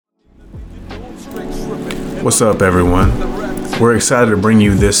What's up, everyone? We're excited to bring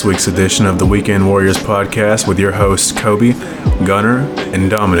you this week's edition of the Weekend Warriors podcast with your hosts Kobe, Gunner,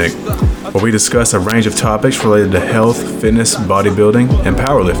 and Dominic, where we discuss a range of topics related to health, fitness, bodybuilding, and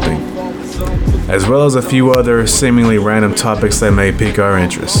powerlifting, as well as a few other seemingly random topics that may pique our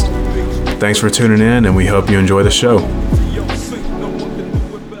interest. Thanks for tuning in, and we hope you enjoy the show.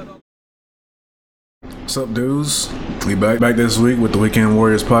 What's up, dudes? We back this week with the Weekend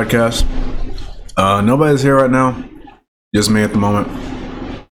Warriors podcast. Nobody's here right now. Just me at the moment.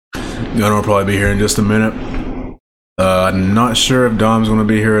 Gunnar will probably be here in just a minute. I'm not sure if Dom's going to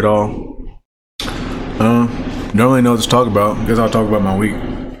be here at all. Don't really know what to talk about. I guess I'll talk about my week.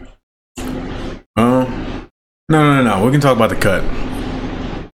 No. We can talk about the cut.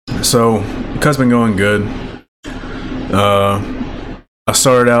 So, the cut's been going good. I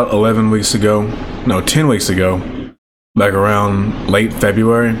started out 10 weeks ago, back around late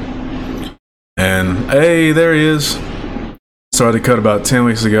February. And hey, there he is. Started to cut about 10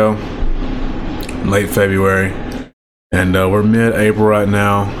 weeks ago, late February. And we're mid-April right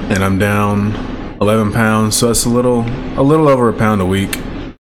now, and I'm down 11 pounds, so that's a little over a pound a week.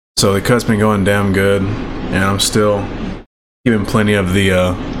 So the cut's been going damn good, and I'm still keeping plenty of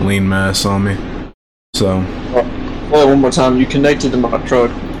the lean mass on me. So. Well, one more time. You connected to my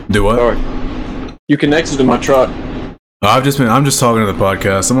truck. Do what? Sorry. You connected to my truck. I'm just talking to the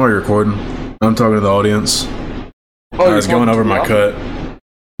podcast. I'm already recording. I'm talking to the audience. I was going over my cut.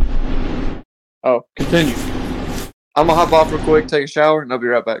 Oh, continue. I'm gonna hop off real quick, take a shower, and I'll be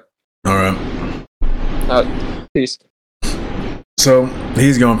right back. All right. Peace. So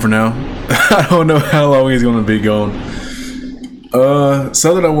he's going for now. I don't know how long he's going to be going.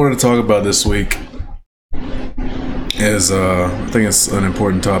 Something I wanted to talk about this week is I think it's an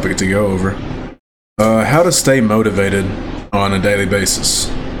important topic to go over. How to stay motivated on a daily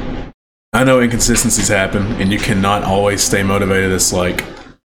basis. I know inconsistencies happen, and you cannot always stay motivated. It's like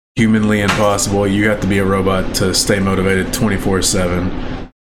humanly impossible. You have to be a robot to stay motivated 24/7.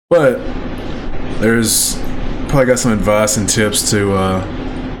 But there's probably got some advice and tips to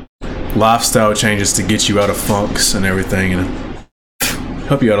lifestyle changes to get you out of funks and everything, and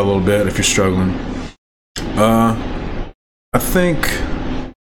help you out a little bit if you're struggling. I think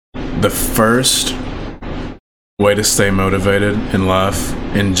the first way to stay motivated in life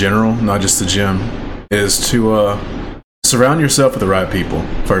in general, not just the gym, is to surround yourself with the right people.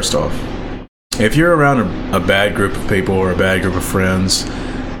 First off, if you're around a bad group of people or a bad group of friends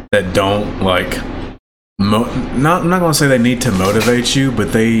that don't like I'm not going to say they need to motivate you,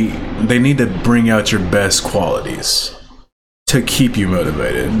 but they need to bring out your best qualities to keep you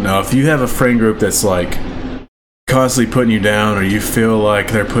motivated. Now, if you have a friend group that's like constantly putting you down, or you feel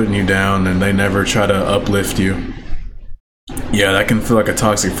like they're putting you down and they never try to uplift you, yeah, that can feel like a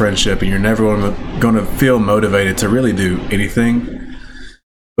toxic friendship, and you're never going to feel motivated to really do anything.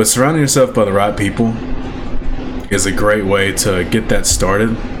 But surrounding yourself by the right people is a great way to get that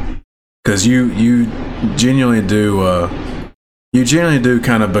started, because you genuinely do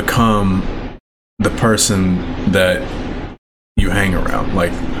kind of become the person that you hang around.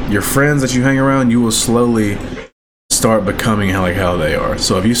 Like, your friends that you hang around, you will slowly start becoming how they are.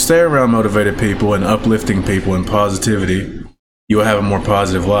 So if you stay around motivated people and uplifting people and positivity, you will have a more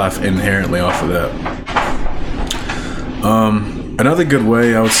positive life inherently off of that. Another good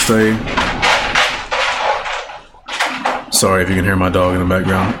way I would say, sorry if you can hear my dog in the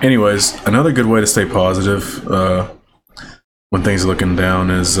background. Anyways, another good way to stay positive when things are looking down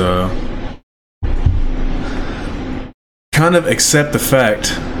is kind of accept the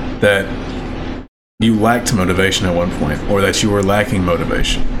fact that you lacked motivation at one point, or that you were lacking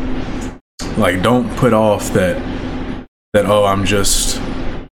motivation. Like, don't put off that oh,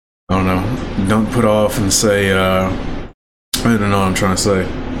 don't put off and say I don't know what I'm trying to say.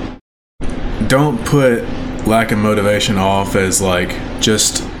 Don't put lack of motivation off as like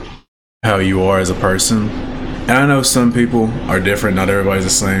just how you are as a person. And I know some people are different, not everybody's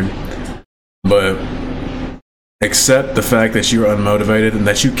the same, but accept the fact that you're unmotivated and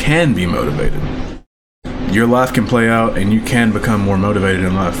that you can be motivated. Your life can play out, and you can become more motivated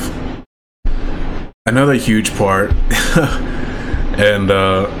in life. Another huge part, and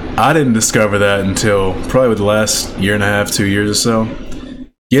I didn't discover that until probably the last year and a half, 2 years or so.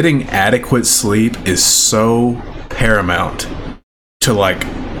 Getting adequate sleep is so paramount to like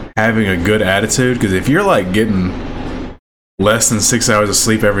having a good attitude. Because if you're like getting less than 6 hours of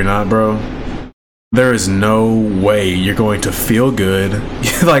sleep every night, bro, there is no way you're going to feel good.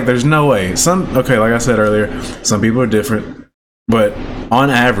 Like, there's no way. Like I said earlier, some people are different, but on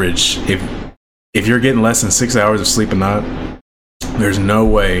average, if you're getting less than 6 hours of sleep a night, there's no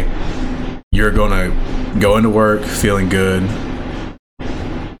way you're gonna go into work feeling good,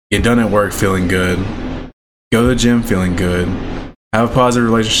 get done at work feeling good, go to the gym feeling good, have a positive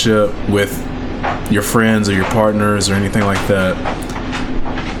relationship with your friends or your partners or anything like that.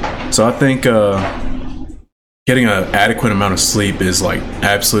 So I think getting an adequate amount of sleep is like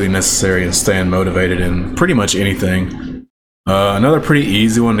absolutely necessary in staying motivated in pretty much anything. Another pretty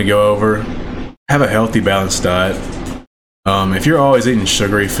easy one to go over: have a healthy, balanced diet. If you're always eating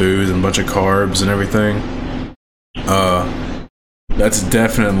sugary foods and a bunch of carbs and everything, that's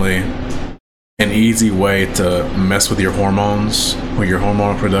definitely an easy way to mess with your hormones, with your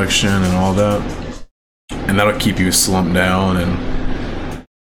hormone production and all that. And that'll keep you slumped down. And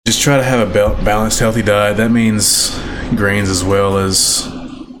just try to have a balanced, healthy diet. That means grains as well as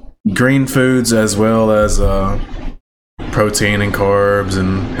green foods, as well as protein and carbs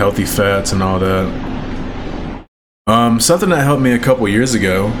and healthy fats and all that. Something that helped me a couple years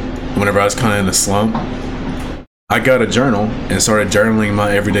ago, whenever I was kind of in a slump, I got a journal and started journaling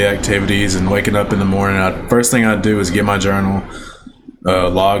my everyday activities. And waking up in the morning, first thing I'd do is get my journal,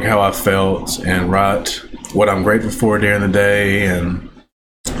 log how I felt, and write what I'm grateful for during the day and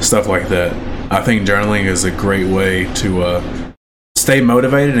stuff like that. I think journaling is a great way to stay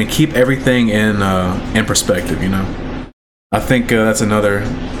motivated and keep everything in perspective. You know, I think that's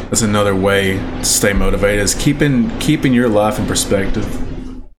another way to stay motivated, is keeping your life in perspective,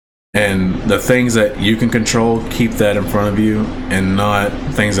 and the things that you can control, keep that in front of you, and not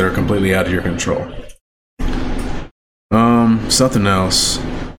things that are completely out of your control. Something else.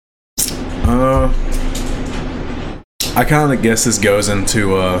 I kind of guess this goes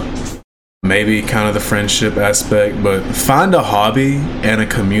into maybe kind of the friendship aspect, but find a hobby and a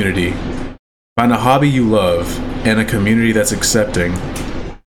community. Find a hobby you love and a community that's accepting,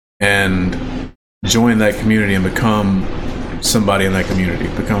 and join that community and become somebody in that community,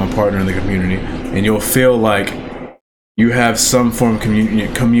 become a partner in the community, and you'll feel like you have some form of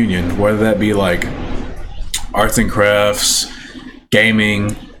communion, whether that be like arts and crafts,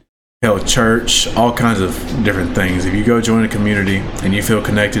 gaming, hell, church, all kinds of different things. If you go join a community and you feel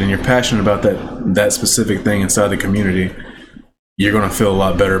connected and you're passionate about that specific thing inside the community, you're going to feel a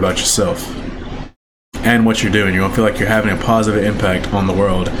lot better about yourself and what you're doing. You're going to feel like you're having a positive impact on the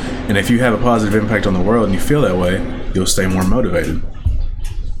world. And if you have a positive impact on the world and you feel that way, you'll stay more motivated.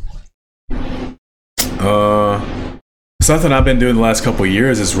 Something I've been doing the last couple of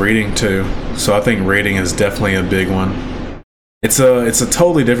years is reading too. So I think reading is definitely a big one. It's a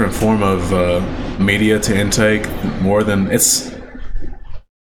totally different form of media to intake.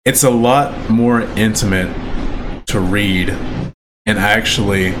 It's a lot more intimate to read, and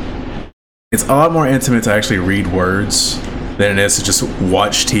actually it's a lot more intimate to actually read words than it is to just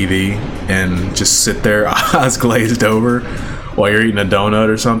watch TV and just sit there eyes glazed over while you're eating a donut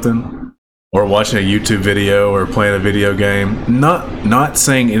or something, or watching a YouTube video or playing a video game. Not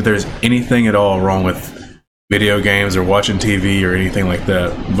saying if there's anything at all wrong with video games or watching TV or anything like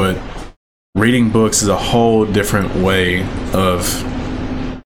that, but reading books is a whole different way of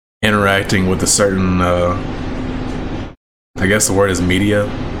interacting with a certain I guess the word is media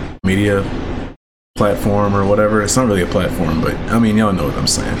platform or whatever. It's not really a platform, but I mean, y'all know what I'm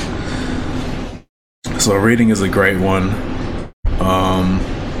saying. So reading is a great one.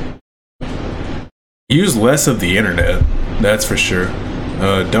 Use less of the internet, that's for sure.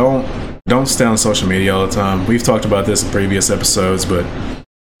 Don't stay on social media all the time. We've talked about this in previous episodes, but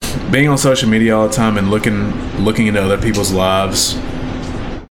being on social media all the time and looking into other people's lives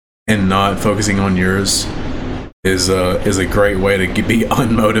and not focusing on yours is a great way to be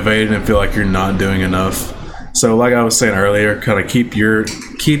unmotivated and feel like you're not doing enough. So like I was saying earlier, kind of keep your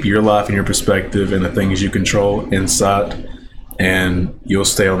life and your perspective and the things you control in sight, and you'll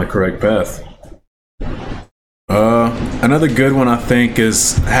stay on the correct path. Another good one I think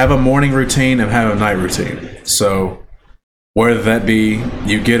is have a morning routine and have a night routine. So whether that be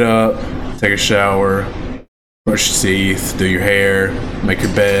you get up, take a shower, brush your teeth, do your hair, make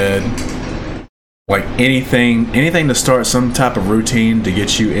your bed, like anything to start some type of routine to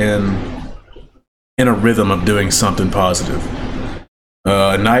get you in a rhythm of doing something positive.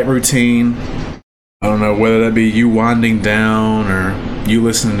 A night routine, I don't know, whether that be you winding down or you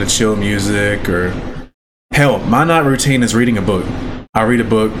listening to chill music, or hell, my night routine is reading a book. I read a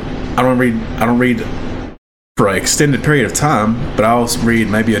book. I don't read for an extended period of time, but I'll read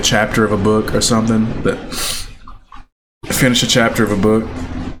maybe a chapter of a book or something. But I finish a chapter of a book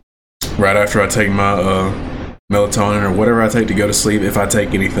right after I take my melatonin or whatever I take to go to sleep, if I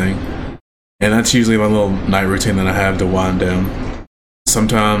take anything. And that's usually my little night routine that I have to wind down.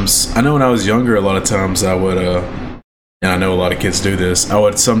 Sometimes, I know when I was younger, a lot of times I would and I know a lot of kids do this, I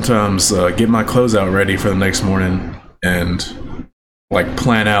would sometimes get my clothes out ready for the next morning and like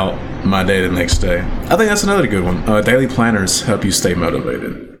plan out my day the next day. I think that's another good one. Daily planners help you stay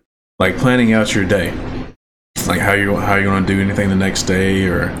motivated. Like planning out your day, like how you're going to do anything the next day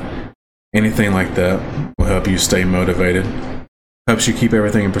or anything like that will help you stay motivated. Helps you keep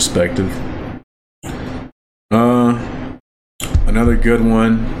everything in perspective. Another good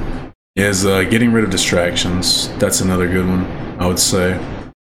one is getting rid of distractions. That's another good one, I would say.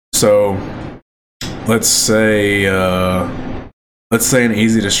 So let's say an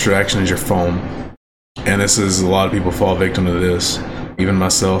easy distraction is your phone, and this is a lot of people fall victim to this, even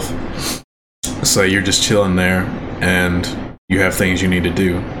myself. So you're just chilling there and you have things you need to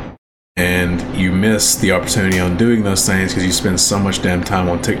do, and you miss the opportunity on doing those things because you spend so much damn time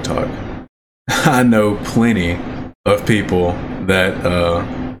on TikTok. I know plenty of people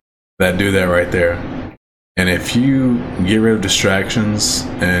that do that right there. And if you get rid of distractions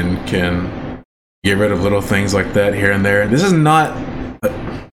and can get rid of little things like that here and there, this is not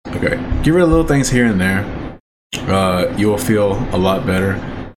okay. Get rid of little things here and there. You will feel a lot better.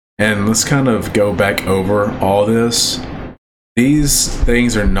 And let's kind of go back over all this. These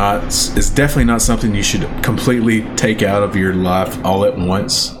things are not, it's definitely not something you should completely take out of your life all at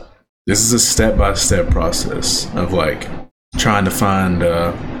once. This is a step-by-step process of like trying to find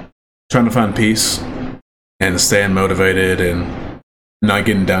peace and staying motivated and not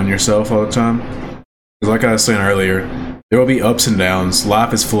getting down yourself all the time. Because like I was saying earlier, there will be ups and downs.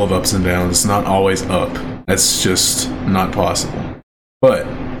 Life is full of ups and downs. It's not always up. That's just not possible. But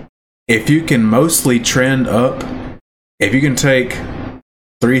if you can mostly trend up, if you can take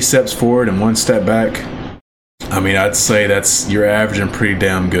 3 steps forward and 1 step back, I mean, I'd say you're averaging pretty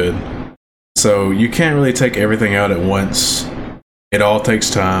damn good. So you can't really take everything out at once. It all takes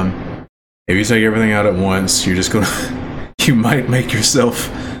time. If you take everything out at once, you're just you might make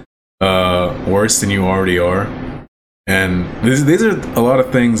yourself worse than you already are. And these are a lot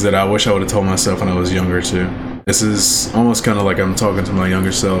of things that I wish I would have told myself when I was younger too. This is almost kind of like I'm talking to my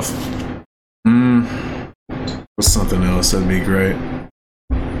younger self. What's something else that'd be great?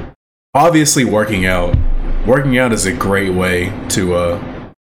 Obviously, working out. Working out is a great way to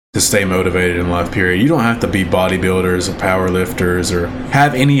stay motivated in life, period. You don't have to be bodybuilders or power lifters or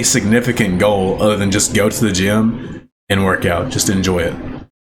have any significant goal other than just go to the gym and work out. Just enjoy it.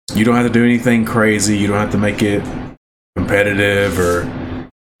 You don't have to do anything crazy. You don't have to make it competitive or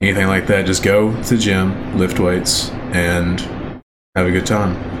anything like that. Just go to the gym, lift weights, and have a good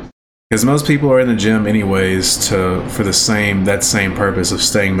time. Because most people are in the gym anyways for that same purpose of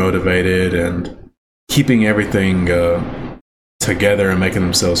staying motivated and keeping everything together and making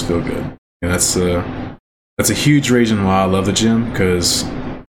themselves feel good. And that's a huge reason why I love the gym, because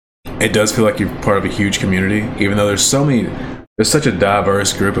it does feel like you're part of a huge community. Even though there's such a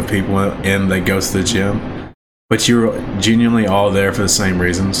diverse group of people that go to the gym, but you're genuinely all there for the same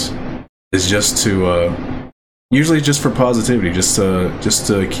reasons. It's just to usually just for positivity, just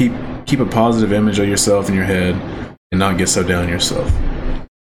to keep a positive image of yourself in your head and not get so down on yourself.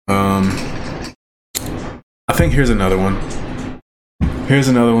 I think here's another one. Here's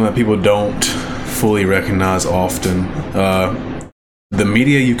another one that people don't fully recognize often. The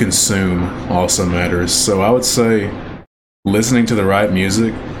media you consume also matters. So I would say listening to the right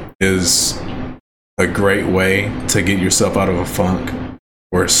music is a great way to get yourself out of a funk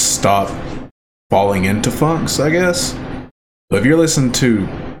or stop falling into funks, I guess. But if you're listening to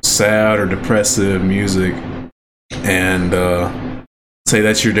sad or depressive music and say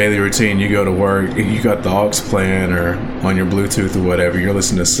that's your daily routine, you go to work, you got the aux playing or on your Bluetooth or whatever, you're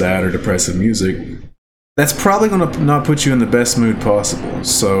listening to sad or depressive music, that's probably going to not put you in the best mood possible.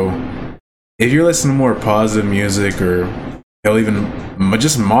 So if you're listening to more positive music, or hell, even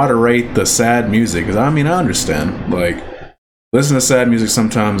just moderate the sad music, because I mean, I understand, like, listen to sad music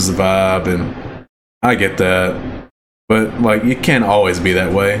sometimes the vibe, and I get that, but like, it can't always be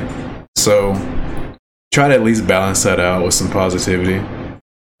that way. So try to at least balance that out with some positivity.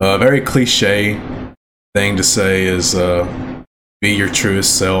 A very cliche thing to say is be your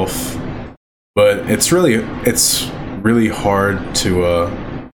truest self, but it's really hard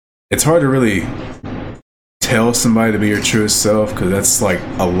to really tell somebody to be your truest self, because that's like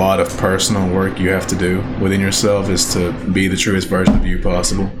a lot of personal work you have to do within yourself, is to be the truest version of you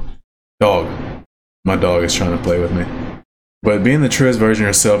possible. My dog is trying to play with me. But being the truest version of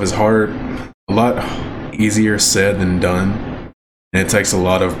yourself is a lot easier said than done, and it takes a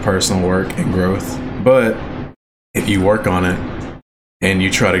lot of personal work and growth. But if you work on it and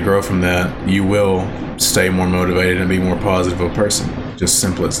you try to grow from that, you will stay more motivated and be more positive of a person. Just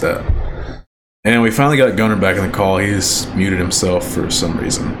simple as that. And we finally got Gunnar back in the call. He's muted himself for some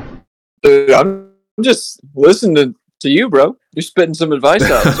reason. Dude, I'm just listening to you, bro. You're spitting some advice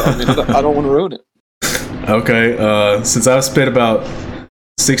out, so I mean, I don't want to ruin it. Okay, since I've spit about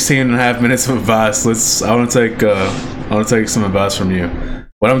 16 and a half minutes of advice, I want to take some advice from you.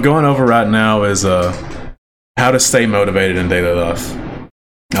 What I'm going over right now is how to stay motivated in daily life.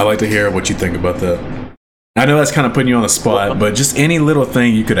 I'd like to hear what you think about that. I know that's kind of putting you on the spot, but just any little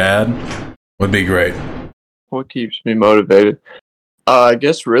thing you could add would be great. What keeps me motivated? I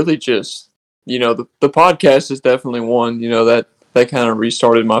guess really just, the podcast is definitely one, that kind of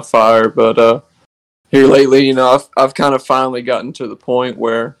restarted my fire. But here lately, I've kind of finally gotten to the point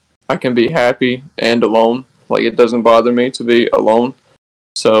where I can be happy and alone. Like, it doesn't bother me to be alone.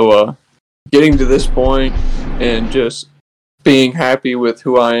 So getting to this point and just being happy with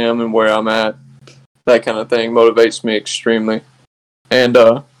who I am and where I'm at, that kind of thing motivates me extremely. And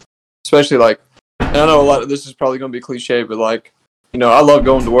especially and I know a lot of this is probably going to be cliche, but I love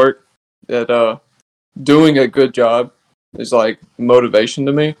going to work. That doing a good job is motivation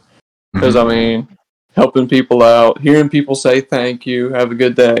to me, because I mean, helping people out, hearing people say thank you, have a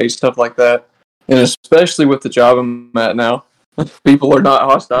good day, stuff like that. And especially with the job I'm at now, people are not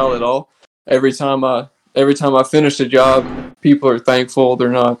hostile at all. Every time I finish a job, people are thankful. They're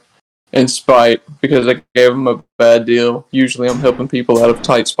not in spite because I gave them a bad deal. Usually I'm helping people out of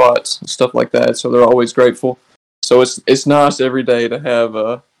tight spots and stuff like that, so they're always grateful. So it's nice every day to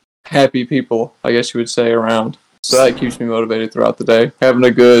have happy people, I guess you would say, around. So that keeps me motivated throughout the day. Having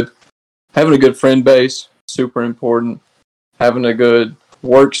a good friend base, super important. Having a good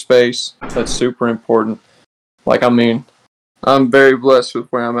workspace, that's super important. I'm very blessed with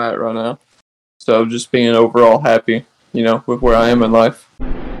where I'm at right now. So just being overall happy, with where I am in life.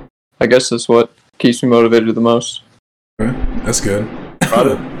 I guess that's what keeps me motivated the most. Okay, that's good.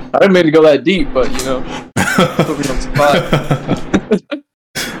 I didn't mean to go that deep, but put me on the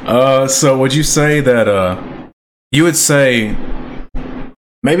spot. So would you say that you would say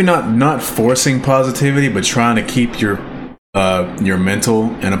maybe not forcing positivity, but trying to keep your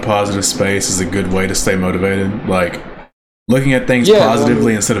mental in a positive space is a good way to stay motivated? Like looking at things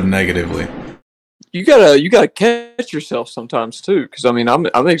positively instead of negatively. You gotta catch yourself sometimes too, because I'm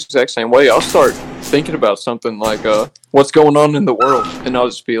the exact same way. I'll start thinking about something like what's going on in the world, and I'll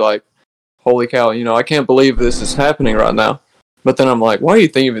just be like, holy cow, I can't believe this is happening right now. But then I'm like, why are you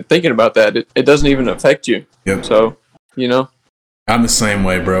even thinking about that? It doesn't even affect you. Yep. So I'm the same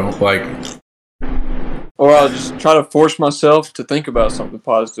way, bro. Or I'll just try to force myself to think about something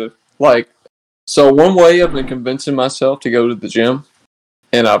positive. So one way I've been convincing myself to go to the gym,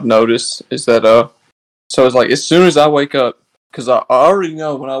 and I've noticed, is that so it's as soon as I wake up, because I already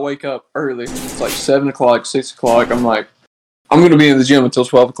know when I wake up early, it's 7 o'clock, 6 o'clock, I'm like, I'm going to be in the gym until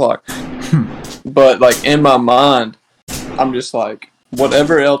 12 o'clock. But in my mind, I'm just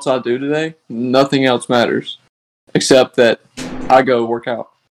whatever else I do today, nothing else matters except that I go work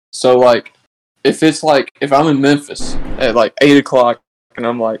out. So if I'm in Memphis at 8 o'clock and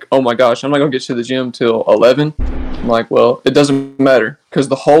I'm like, oh my gosh, I'm not going to get to the gym till 11, I'm like, well, it doesn't matter, because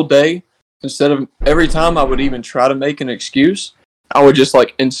the whole day, instead of every time I would even try to make an excuse, I would just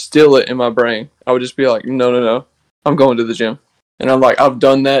instill it in my brain. I would just be like, no, I'm going to the gym. And I'm I've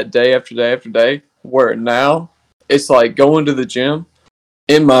done that day after day after day, where now it's going to the gym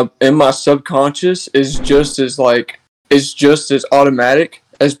in my subconscious is just as automatic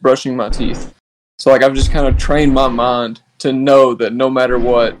as brushing my teeth. So I've just kind of trained my mind to know that no matter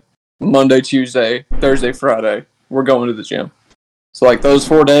what, Monday, Tuesday, Thursday, Friday, we're going to the gym. So those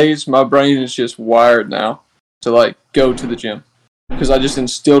 4 days, my brain is just wired now to go to the gym, because I just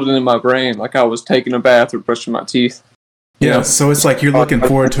instilled it in my brain I was taking a bath or brushing my teeth. Yeah, so it's you're looking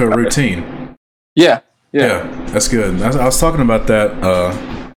forward to a routine. Yeah, that's good. I was talking about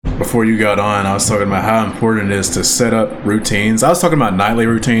that before you got on. I was talking about how important it is to set up routines. I was talking about nightly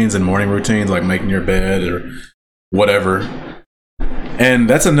routines and morning routines, like making your bed or whatever. And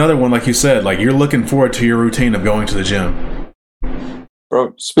that's another one, like you said, you're looking forward to your routine of going to the gym.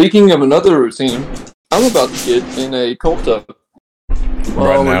 Bro, speaking of another routine, I'm about to get in a cold tub.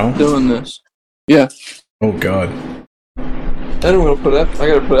 Right now? Doing this. Yeah. Oh, God. And I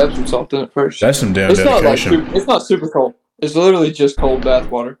gotta put Epsom salt in it first. That's some damn dedication. It's not super cold. It's literally just cold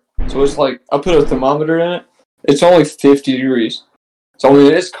bath water. So it's I put a thermometer in it. It's only 50 degrees. So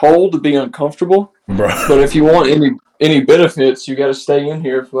it's cold to be uncomfortable. Bro. But if you want any benefits, you gotta stay in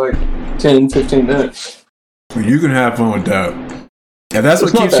here for 10, 15 minutes. You can have fun with that. If that's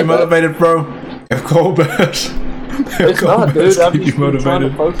what keeps you motivated, bro, if cold baths. It's not, dude. I've just been trying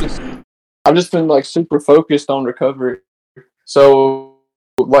to focus. I've just been super focused on recovery. So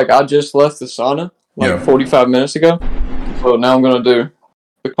like I just left the sauna like 45 minutes ago. So now I'm gonna do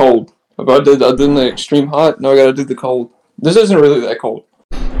the cold. If I did the extreme hot, now I gotta do the cold. This isn't really that cold.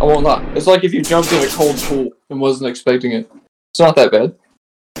 I won't lie. It's like if you jumped in a cold pool and wasn't expecting it. It's not that bad.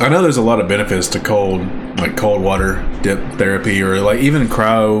 I know there's a lot of benefits to cold water dip therapy, or like even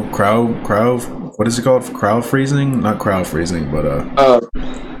cryo. What is it called? Cryo freezing? Not cryo freezing, but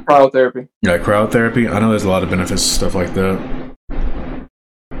cryotherapy. Yeah, cryotherapy. I know there's a lot of benefits, stuff like that.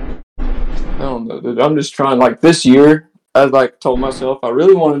 I don't know, dude. I'm just trying. Like this year, I like told myself I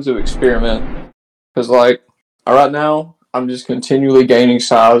really wanted to experiment because like right now I'm just continually gaining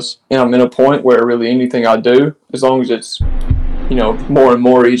size, and I'm in a point where really anything I do, as long as it's more and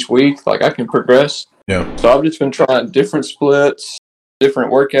more each week, like I can progress. Yeah. So I've just been trying different splits, different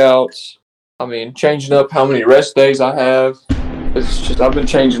workouts. I mean, changing up how many rest days I have. It's just I've been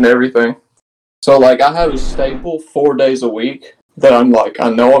changing everything. So like I have a staple 4 days a week that I'm like I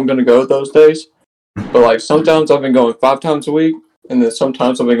know I'm gonna go those days. But like sometimes I've been going 5 times a week, and then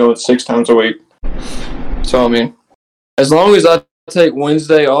sometimes I've been going 6 times a week. So I mean, as long as I take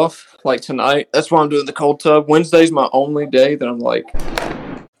Wednesday off, like tonight, that's why I'm doing the cold tub. Wednesday's my only day that I'm like,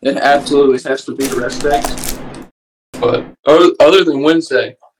 it absolutely has to be the rest day. But other than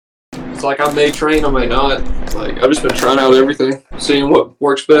Wednesday, it's like I may train, I may not. Like I've just been trying out everything, seeing what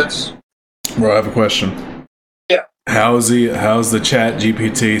works best. Bro, I have a question. Yeah. How's the Chat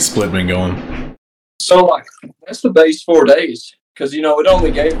GPT split been going? So like that's the base 4 days because it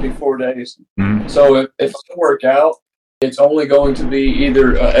only gave me 4 days. Mm-hmm. So if I work out, it's only going to be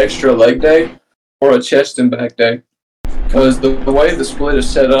either an extra leg day or a chest and back day. Because the way the split is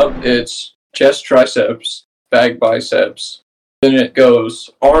set up, it's chest, triceps, back, biceps. Then it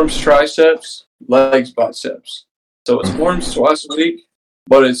goes arms, triceps, legs, biceps. So it's arms twice a week,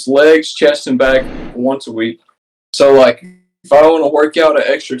 but it's legs, chest, and back once a week. So like if I want to work out an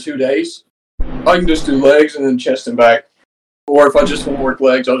extra 2 days, I can just do legs and then chest and back. Or if I just want to work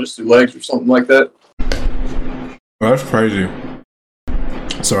legs, I'll just do legs or something like that. Well, that's crazy.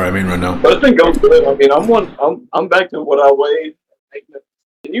 Sorry, I mean right now. But it's been going good. I mean, I'm back to what I weighed.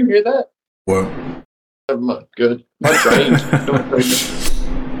 Can you hear that? What? Never mind. Good. My drain's going crazy.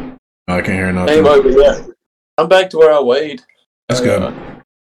 I can't hear nothing. Anyway, but yeah, I'm back to where I weighed. That's good.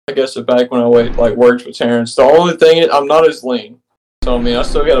 I guess back when I weighed worked with Terrence. The only thing is I'm not as lean. So I mean, I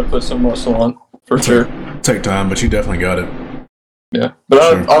still got to put some muscle on for sure. Take time, but you definitely got it. Yeah, but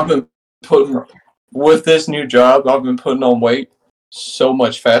I've been putting with this new job. I've been putting on weight so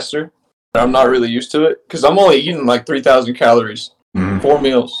much faster. I'm not really used to it because I'm only eating like 3,000 calories, 4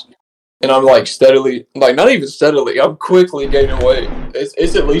 meals, and I'm like steadily, like not even steadily. I'm quickly gaining weight.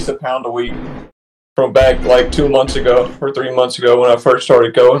 It's at least a pound a week from back like 2 months ago or 3 months ago when I first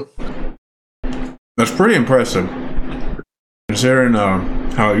started going. That's pretty impressive. Considering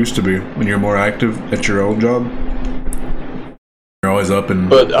how it used to be when you were more active at your old job. You're always up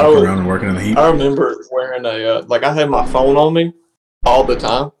and around and working in the heat. I remember wearing I had my phone on me all the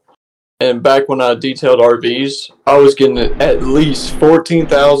time. And back when I detailed RVs, I was getting at least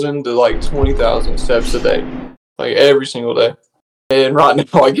 14,000 to like 20,000 steps a day. Like every single day. And right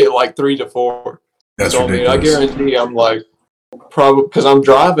now I get like 3 to 4. That's so ridiculous. I mean, I guarantee I'm like, probably, because I'm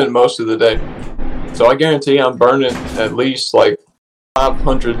driving most of the day. So I guarantee I'm burning at least like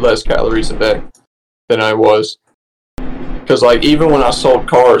 500 less calories a day than I was. Because like even when I sold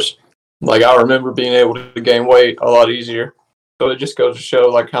cars, like I remember being able to gain weight a lot easier. So it just goes to show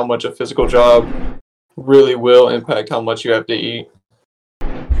like how much a physical job really will impact how much you have to eat.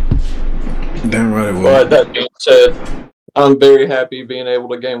 Damn right it will. But that being said, I'm very happy being able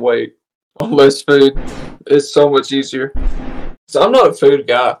to gain weight on less food. It's so much easier. So I'm not a food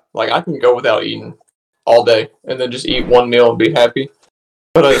guy. Like I can go without eating all day and then just eat one meal and be happy.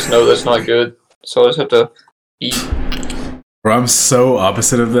 But I just know that's not good. So I just have to eat. Bro, I'm so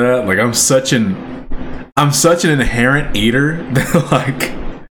opposite of that. Like I'm such an inherent eater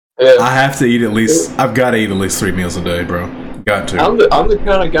that I have to eat at least. I've got to eat at least 3 meals a day, bro. Got to. I'm the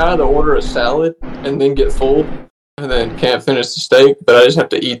kind of guy that order a salad and then get full and then can't finish the steak, but I just have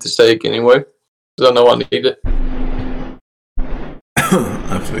to eat the steak anyway because I know I need it.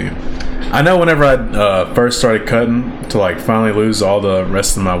 I feel you. I know whenever I first started cutting to like finally lose all the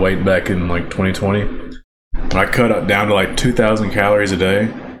rest of my weight back in like 2020, when I cut down to like 2,000 calories a day,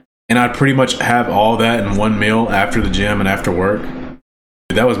 and I'd pretty much have all that in one meal after the gym and after work.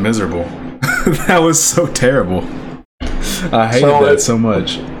 Dude, that was miserable. That was so terrible. I hated that so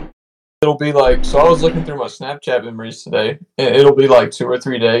much. It'll be like, so I was looking through my Snapchat memories today, and it'll be like 2 or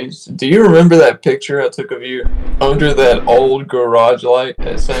 3 days. Do you remember that picture I took of you under that old garage light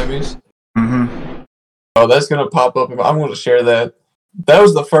at Sammy's? Mm-hmm. Oh, that's going to pop up. I'm going to share that. that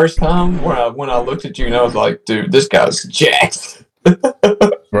was the first time when I looked at you and I was like, dude, this guy's jacked.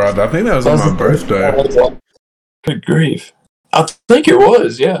 Bro, I think that was on my birthday. Good grief. I think it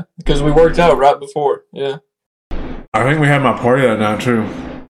was, yeah. Because we worked out right before, yeah. I think we had my party that night, too.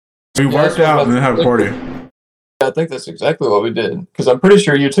 We worked out and then had a party. Yeah, I think that's exactly what we did. Because I'm pretty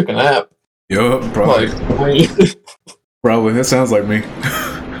sure you took a nap. Yup, probably. Probably. That sounds like me.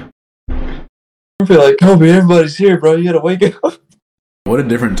 I feel like, Kobe, everybody's here, bro. You gotta wake up. What a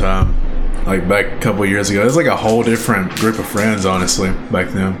different time. Like, back a couple of years ago. It was like a whole different group of friends, honestly, back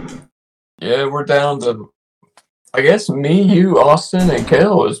then. Yeah, we're down to, I guess, me, you, Austin, and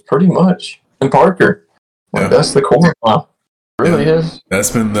Kale is pretty much, and Parker. Like, that's the core now. It really is.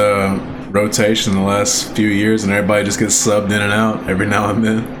 That's been the rotation the last few years, and everybody just gets subbed in and out every now and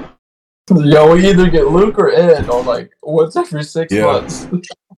then. Yo, we either get Luke or Ed on, like, once every 6 months.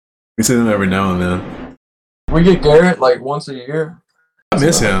 We see them every now and then. We get Garrett, like, once a year. I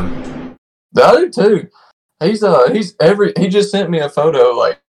miss him. I do, too. He just sent me a photo,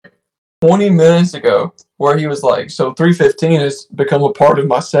 like, 20 minutes ago, where he was like, so 315 has become a part of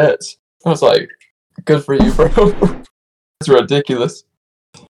my sets. I was like, good for you, bro. It's ridiculous.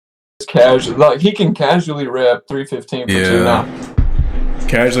 It's casual. Like, he can casually rep 315 for 2 now.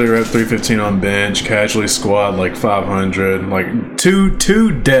 Casually rep 315 on bench, casually squat like 500, like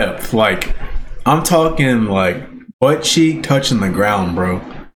two depth. Like, I'm talking like butt cheek touching the ground, bro.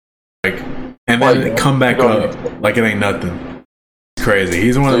 Like, and then come back up like it ain't nothing. It's crazy.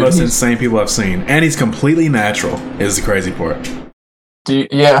 He's one of the most insane people I've seen, and he's completely natural. Is the crazy part.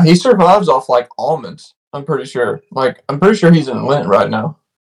 Yeah, he survives off like almonds. I'm pretty sure. Like, I'm pretty sure he's in Lent right now.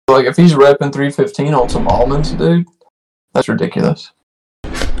 Like, if he's repping 315 on some almonds, dude, that's ridiculous.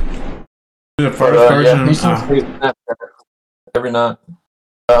 The first version, he seems to be every night.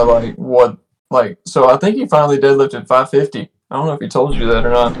 So I think he finally deadlifted 550. I don't know if he told you that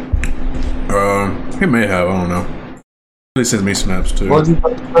or not. He may have. I don't know. He sends me snaps too. What did he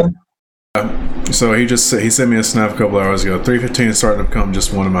say? So he sent me a snap a couple hours ago. 315 is starting to become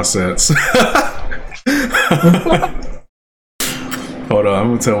just one of my sets. Hold on, I'm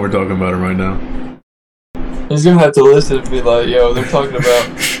gonna tell him we're talking about him right now. He's gonna have to listen and be like, "Yo, they're talking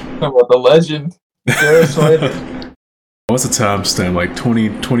about the legend." What's the timestamp? Like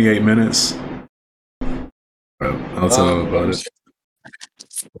 28 minutes? I'll tell him about it.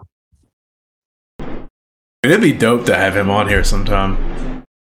 It'd be dope to have him on here sometime.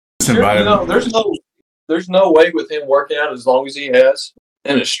 Just invite him. There's no way with him working out as long as he has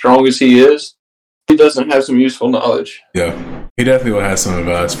and as strong as he is, he doesn't have some useful knowledge. Yeah, he definitely would have some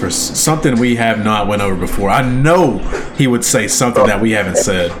advice for something we have not went over before. I know he would say something that we haven't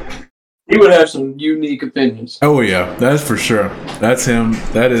said. He would have some unique opinions. Oh yeah, that's for sure. That's him.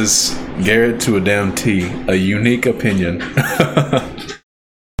 That is Garrett to a damn T. A unique opinion.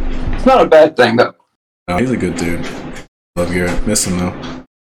 It's not a bad thing though. No, he's a good dude. Love Garrett. Miss him though.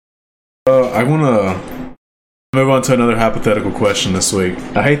 I want to move on to another hypothetical question this week.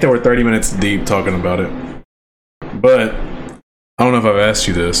 I hate that we're 30 minutes deep talking about it, but I don't know if I've asked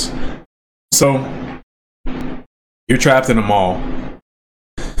you this. So, you're trapped in a mall,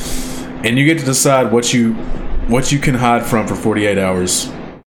 and you get to decide what you can hide from for 48 hours.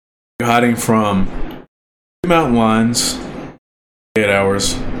 You're hiding from 2 mountain lions, 8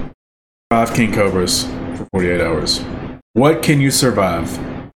 hours, 5 king cobras for 48 hours. What can you survive?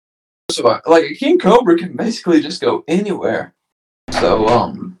 Like, a king cobra can basically just go anywhere.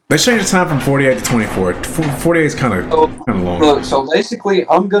 So, they changed the time from 48 to 24. 48 is kind of long. Look, so basically,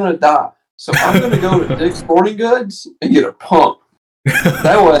 I'm gonna die. So I'm gonna go to Dick's Sporting Goods and get a pump.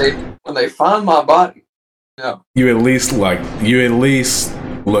 That way, when they find my body, you at least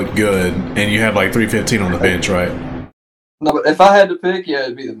look good, and you have like 315 on the bench, right? No, but if I had to pick,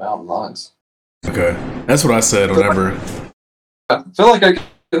 it'd be the mountain lions. Okay, that's what I said. Whenever I feel like I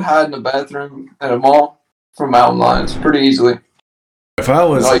could hide in a bathroom at a mall from mountain lions pretty easily. If I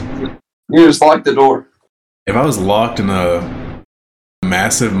was you just lock the door. If I was locked in a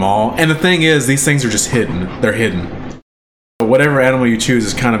massive mall, and the thing is, these things are just hidden. They're hidden. Whatever animal you choose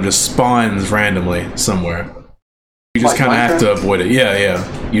is kind of just spawns randomly somewhere. You just kind of have to avoid it.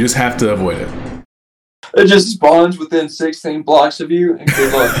 Yeah. You just have to avoid it. It just spawns within 16 blocks of you, and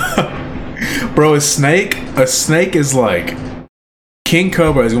good luck. Bro, a snake is like, king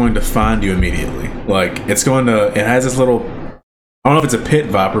cobra is going to find you immediately. Like, it has this little, I don't know if it's a pit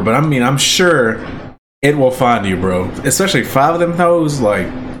viper, but I mean, I'm sure it will find you, bro. Especially 5 of them toes, like,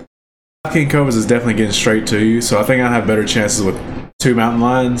 5 king cobras is definitely getting straight to you, so I think I'd have better chances with 2 mountain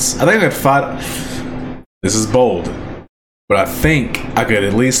lions. I think I'd fight, this is bold, but I think I could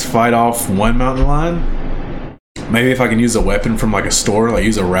at least fight off 1 mountain lion. maybe if I can use a weapon from like a store, like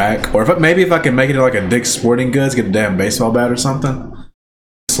use a rack, or maybe if I can make it like a Dick's Sporting Goods, get a damn baseball bat or something.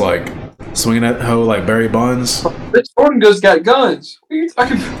 It's like swinging that hoe like Barry Bonds. Dick's Sporting Goods got guns. What are you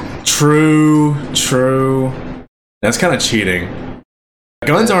talking about? True. That's kind of cheating.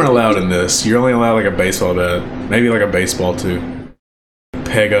 Guns aren't allowed in this. You're only allowed like a baseball bat, maybe like a baseball too.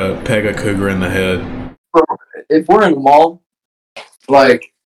 Peg a cougar in the head. If we're in a mall,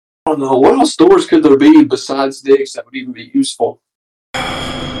 like, I don't know, what else stores could there be besides Dick's that would even be useful?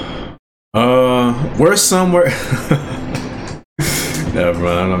 We're somewhere. Never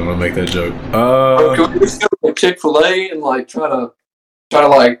mind. I'm not gonna make that joke. Can we just go to Chick-fil-A and like try to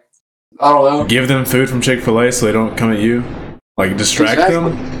like, I don't know, give them food from Chick-fil-A so they don't come at you, like distract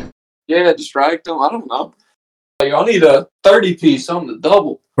them. Yeah, distract them. I don't know. Like, I need a 30-piece on the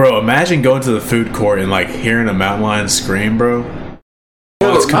double. Bro, imagine going to the food court and like hearing a mountain lion scream, bro.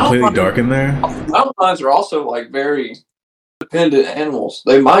 Oh, it's completely dark in there. Mountain lions are also like very dependent animals.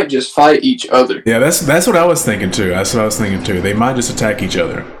 They might just fight each other. Yeah, that's what I was thinking too. They might just attack each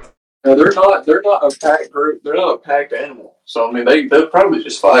other. No, they're not a pack group. They're not a packed animal. So I mean, they'll probably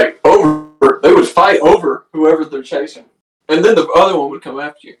just fight over. They would fight over whoever they're chasing, and then the other one would come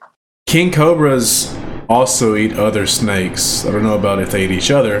after you. King cobras also eat other snakes. I don't know about if they eat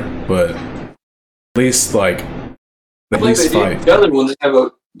each other, but at least like they fight. Eat each other when they have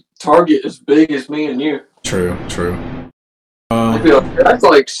a target as big as me and you. True. That's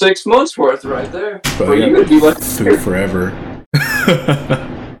like 6 months worth right there. But you would be like food forever.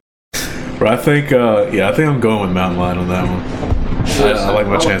 But I think I'm going with mountain lion on that one. I like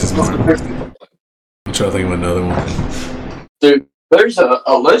my chances more. I'm trying to think of another one. Dude, there's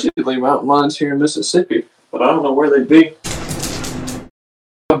allegedly mountain lions here in Mississippi, but I don't know where they'd be.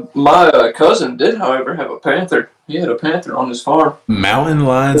 My cousin did, however, have a panther. He had a panther on his farm. Mountain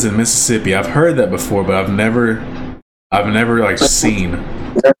lions in Mississippi. I've heard that before, but I've never like seen.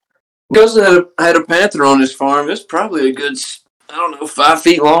 My cousin had a panther on his farm. It's probably a good, 5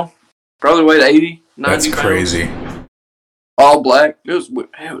 feet long. Probably weighed 80, 90 That's pounds. crazy. All black. It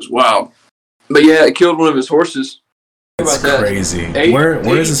was wild. But yeah, it killed one of his horses. That's crazy. Where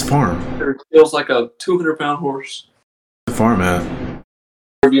is his farm? It kills like a 200-pound horse. Where's the farm at?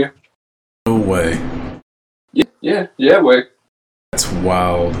 Yeah. No way. Yeah, way. That's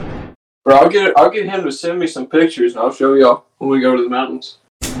wild. Bro, I'll get him to send me some pictures and I'll show y'all when we go to the mountains.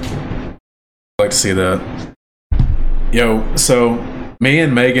 I'd like to see that. Yo, so me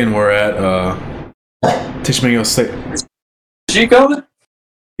and Megan were at Tishmango State. Is she coming?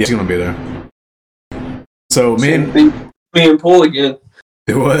 Yeah, she's gonna be there. So me and pool again.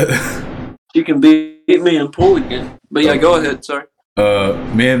 Do what? She can beat me in pool again. But yeah, go ahead. Sorry.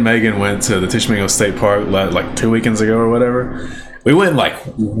 Me and Megan went to the Tishmango State Park like 2 weekends ago or whatever. We went like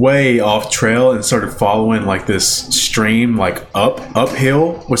way off trail and started following like this stream like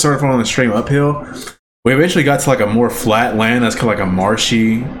uphill. We started following the stream uphill. We eventually got to like a more flat land that's kind of like a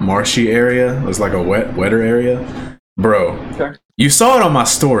marshy area. It was like a wetter area. Bro, okay. You saw it on my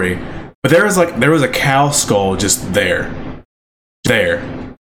story, but there was a cow skull just there.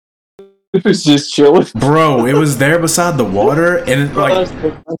 It was just chilling. Bro, it was there beside the water, and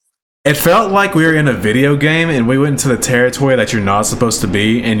it felt like we were in a video game and we went into the territory that you're not supposed to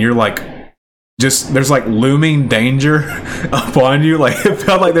be, and you're like, there's like looming danger upon you. Like it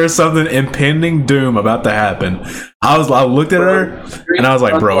felt like there's something impending doom about to happen. I looked at her and I was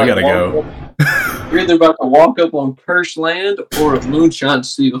like, bro, we gotta go. You're either about to walk up on cursed land or a moonshine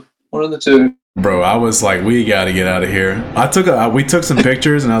steal. One of the two. Bro, I was like, we gotta get out of here. We took some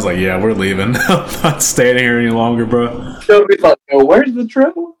pictures and I was like, yeah, we're leaving. I'm not staying here any longer, bro. So be like, where's the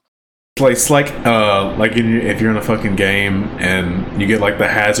trouble? It's like if you're in a fucking game and you get like the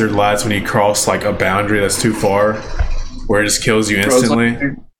hazard lights when you cross like a boundary that's too far, where it just kills you instantly.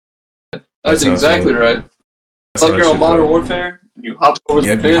 That's exactly right. It's like you're on Modern Warfare, and you hop over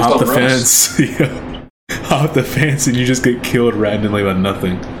the fence. You hop the fence. Yeah. Hop the fence and you just get killed randomly by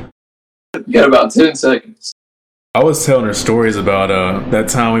nothing. You got about 10 seconds. I was telling her stories about that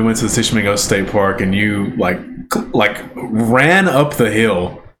time we went to the Tishmango State Park and you like ran up the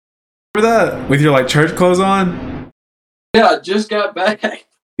hill. Remember that? With your like church clothes on? Yeah, I just got back.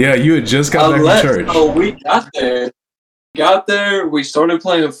 Yeah, you had just got back from church. Oh, we got there. We started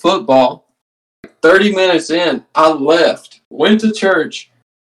playing football. 30 minutes in, I left. Went to church.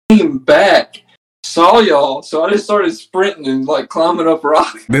 Came back. Saw y'all. So I just started sprinting and like climbing up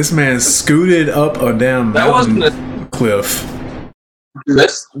rock. This man scooted up a damn cliff.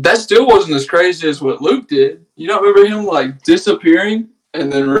 That still wasn't as crazy as what Luke did. You don't remember him like disappearing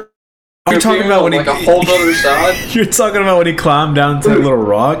and then you're talking about when like a whole other side? You're talking about when he climbed down to that little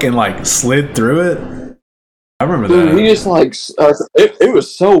rock and like slid through it? I remember Dude, that. he just like it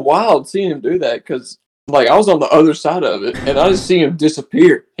was so wild seeing him do that because like I was on the other side of it and I just see him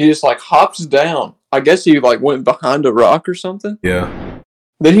disappear. He just like hops down. I guess he like went behind a rock or something. Yeah.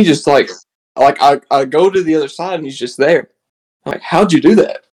 Then he just like I go to the other side and he's just there. I'm like, how'd you do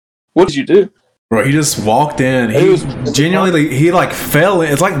that? What did you do? Bro, he just walked in. He genuinely, he like fell in.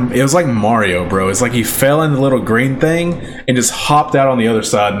 It was like Mario, bro. It's like he fell in the little green thing and just hopped out on the other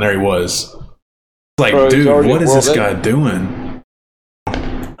side, and there he was. Like, bro, dude, what is this guy doing?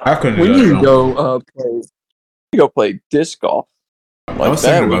 I couldn't do that. We need to go play disc golf. Like, I was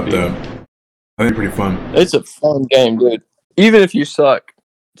thinking about that. I think pretty fun. It's a fun game, dude. Even if you suck,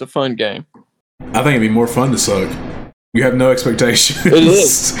 it's a fun game. I think it'd be more fun to suck. You have no expectations. It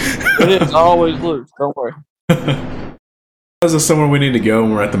is. It is. I always lose. Don't worry. This is somewhere we need to go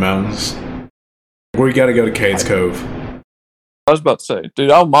when we're at the mountains. We got to go to Cades Cove. I was about to say, dude,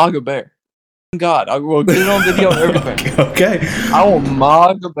 I'll mog a bear. God, I will get it on video and everything. Okay. I will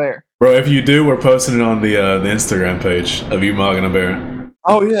mog a bear. Bro, if you do, we're posting it on the Instagram page of you mogging a bear.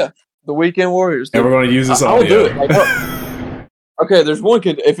 Oh, yeah. The Weekend Warriors. Dude. And we're going to use this audio. I'll do it. Like, okay, there's one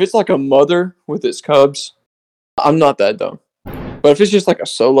kid. If it's like a mother with its cubs, I'm not that dumb. But if it's just like a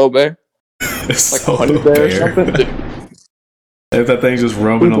solo bear, like a honey bear or something, dude. If that thing's just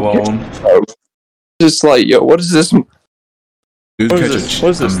roaming alone. Just like, yo, what is this? Dude, what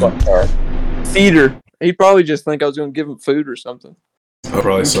is this like? Feeder. He'd probably just think I was going to give him food or something. Oh,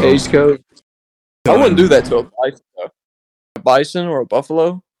 probably so. Cage Cove. I wouldn't do that to a bison, though. A bison or a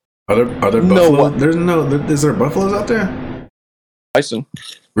buffalo? Are there buffaloes? Is there buffaloes out there? Bison.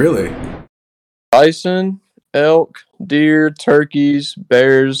 Really? Bison, elk, deer, turkeys,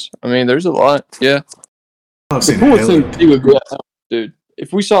 bears. I mean, there's a lot. Yeah. I've seen dude.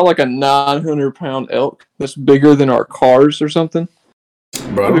 If we saw like a 900-pound elk that's bigger than our cars or something.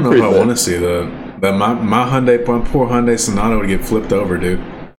 Bro, I don't know if I want to see that. My poor Hyundai Sonata would get flipped over, dude.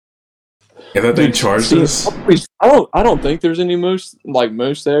 If that thing charged us. I don't think there's any moose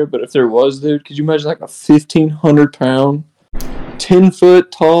there, but if there was, dude, could you imagine like a 1,500-pound,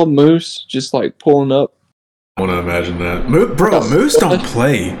 10-foot tall moose just like pulling up? I want to imagine that. Moose don't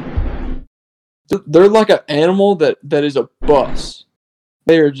play. They're like an animal that is a bus.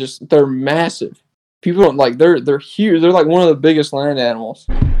 They're massive. People don't like they're huge. They're like one of the biggest land animals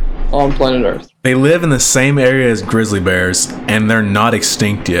on planet Earth. They live in the same area as grizzly bears, and they're not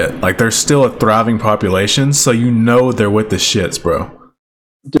extinct yet. Like they're still a thriving population, so you know they're with the shits, bro.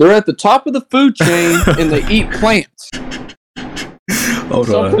 They're at the top of the food chain, and they eat plants. Hold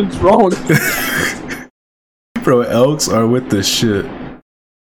Something's wrong. Bro, elks are with the shit.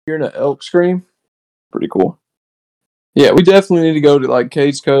 Hearing an elk scream, pretty cool. Yeah, we definitely need to go to like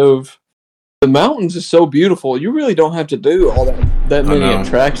Cades Cove. The mountains is so beautiful. You really don't have to do all that many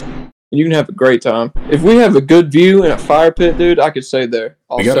attractions. You can have a great time. If we have a good view and a fire pit, dude, I could stay there.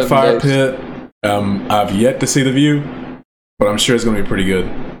 We got a fire pit. I've yet to see the view, but I'm sure it's going to be pretty good.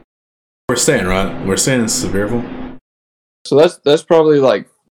 We're staying, right? We're staying in Sevierville. So that's probably like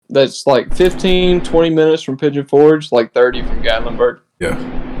 15, 20 minutes from Pigeon Forge, like 30 from Gatlinburg.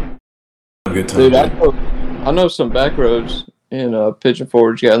 Yeah. A good time. Dude, I know some back roads in Pigeon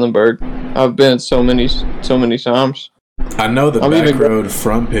Forge, Gatlinburg. I've been so many times. I know the back road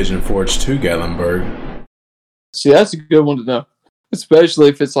from Pigeon Forge to Gatlinburg. See, that's a good one to know. Especially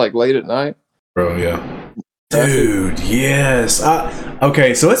if it's like late at night. Bro, yeah. Dude, yes.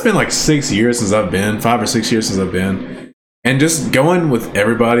 Okay, so it's been like 6 years since I've been. 5 or 6 years since I've been. And just going with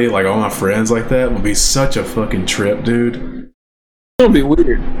everybody, like all my friends like that, would be such a fucking trip, dude. It'll be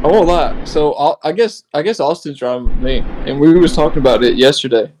weird. I won't lie. So I guess Austin's driving with me, and we was talking about it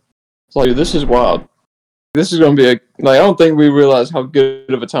yesterday. It's like, this is wild. This is gonna be I don't think we realize how good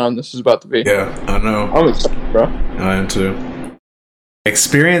of a time this is about to be. Yeah, I know. I'm excited, bro. I am too.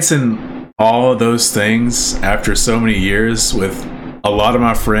 Experiencing all of those things after so many years with a lot of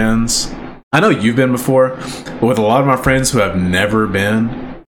my friends. I know you've been before, but with a lot of my friends who have never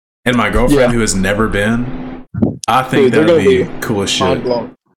been, and my girlfriend who has never been, I think that would be cool as shit.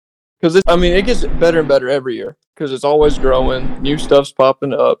 Because it gets better and better every year. Because it's always growing, new stuff's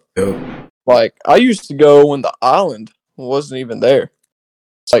popping up. Yep. Like I used to go when the island wasn't even there.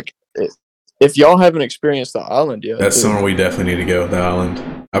 It's like if y'all haven't experienced the island yet, that's somewhere we definitely need to go. The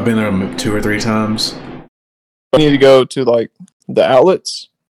island. I've been there 2 or 3 times. We need to go to like the outlets.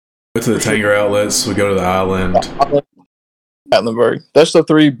 Go to the Tanger outlets. We go to the island. Gatlinburg. That's the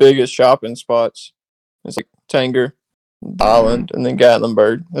 3 biggest shopping spots. It's like Tanger, the island, and then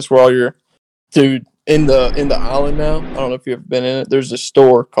Gatlinburg. That's where all your dude in the island now. I don't know if you've ever been in it. There's a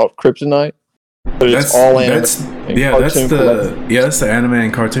store called Kryptonite, but it's all animals. Yeah, that's the anime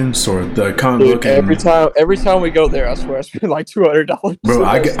and cartoon store. The comic book. Every time we go there, I swear I spend like $200. Bro,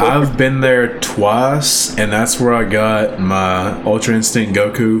 I've been there twice, and that's where I got my Ultra Instinct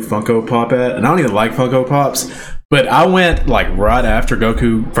Goku Funko Pop at. And I don't even like Funko Pops, but I went like right after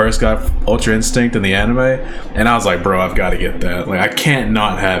Goku first got Ultra Instinct in the anime, and I was like, bro, I've got to get that. Like, I can't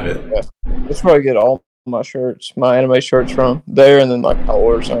not have it. Yeah. That's where I get all my shirts, my anime shirts from there, and then like I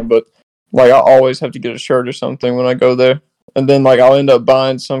order some, but like I always have to get a shirt or something when I go there, and then like I'll end up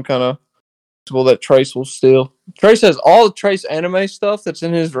buying some kind of that Trace will steal. Trace has all the Trace anime stuff that's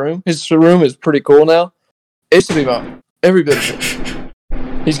in his room. His room is pretty cool now. It used to be mine. Every bit of it.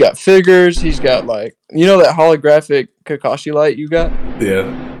 He's got figures. He's got like that holographic Kakashi light you got.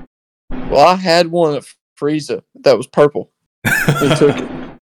 Yeah. Well, I had one of Frieza that was purple. He took it.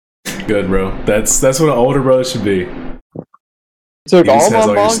 Good, bro. That's what an older brother should be. He took all my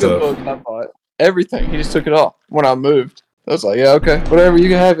manga books I bought. Everything. He just took it off when I moved. I was like, yeah, okay, whatever, you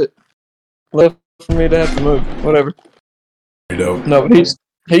can have it. Left for me to have to move. Whatever. Dope. No, but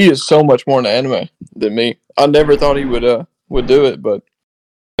he is so much more into anime than me. I never thought he would do it, but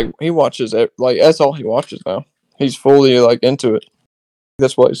like, he watches it. Like that's all he watches now. He's fully like into it.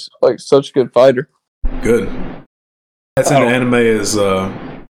 That's why he's like such a good fighter. Good. That's into anime is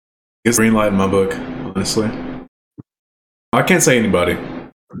it's green light in my book, honestly. I can't say anybody.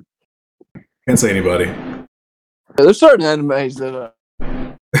 Yeah, there's certain animes that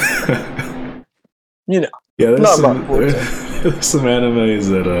Yeah, there's some animes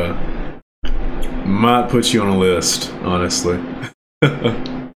that might put you on a list, honestly.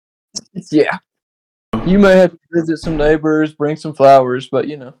 Yeah. You may have to visit some neighbors, bring some flowers, but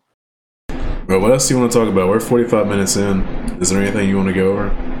Well, what else do you want to talk about? We're 45 minutes in. Is there anything you want to go over?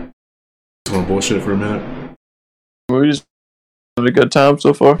 Just want to bullshit for a minute? We just had a good time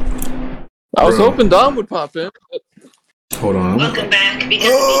so far. I was hoping Dom would pop in. But... Hold on. Welcome back because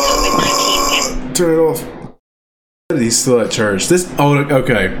of the COVID-19. Turn it off. He's still at church.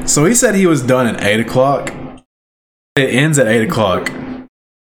 Okay. So he said he was done at 8 o'clock. It ends at 8 o'clock.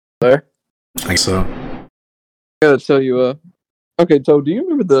 There? I think so. I gotta tell you, okay, so do you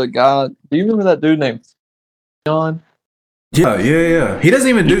remember that dude named John? Yeah. He doesn't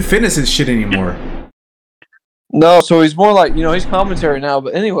even do fitness and shit anymore. No, so he's more like, he's commentary now,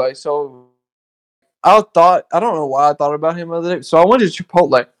 but anyway, so I don't know why I thought about him the other day. So I went to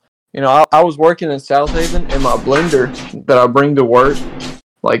Chipotle. I was working in South Haven, and my blender that I bring to work,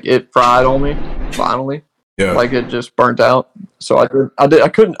 like it fried on me, finally. Yeah. Like it just burnt out. So I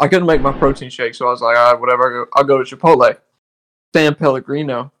couldn't make my protein shake, so I was like, all right, whatever, I'll go to Chipotle. San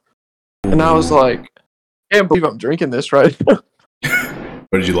Pellegrino. And I was like, I can't believe I'm drinking this right now.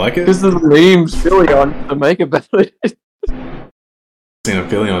 But did you like it? This is the memes Philly on to make about it. Seen a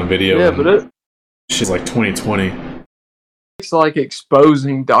Philly on video. Yeah, but she's like 2020. It's like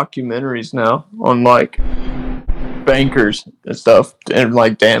exposing documentaries now on like bankers and stuff in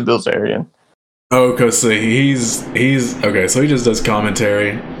like Danville's area. Oh, cause he's okay. So he just does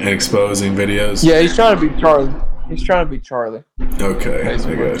commentary and exposing videos. Yeah, he's trying to be Charlie. Okay,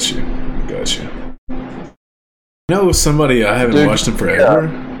 basically. I got you. Somebody I haven't watched him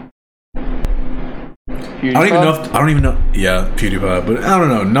forever. Yeah. I don't even know. Yeah, PewDiePie, but I don't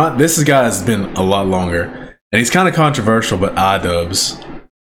know. Not this guy has been a lot longer, and he's kind of controversial. But iDubbbz,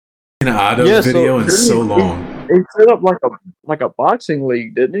 an iDubbbz video in so long. He set up like a boxing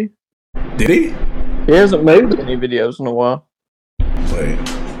league, didn't he? Did he? He hasn't made any videos in a while. Wait,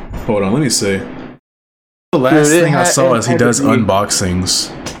 hold on. Let me see. The last thing I saw is he does unboxings.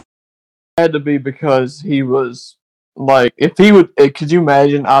 It had to be because he was like, if he would, could you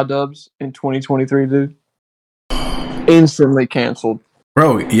imagine iDubbbz in 2023, dude? Instantly canceled.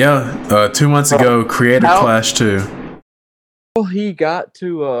 Bro, yeah. 2 months ago, Creator Clash 2. Well, he got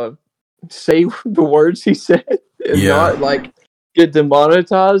to say the words he said and not like get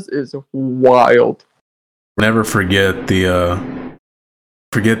demonetized is wild. Never forget the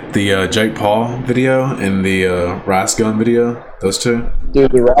Jake Paul video and the Rice Gun video. Those two.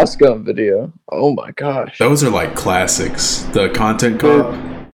 Dude, the Rice Gun video. Oh my gosh. Those are like classics. The content cop.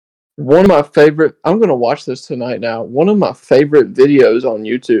 One of my favorite, I'm going to watch this tonight now. One of my favorite videos on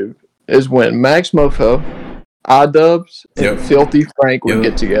YouTube is when Max Mofo, iDubbbz, and Filthy Frank would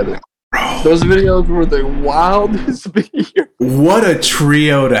get together. Bro. Those videos were the wildest videos. What a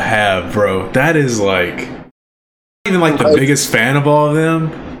trio to have, bro. That is like, even like the biggest fan of all of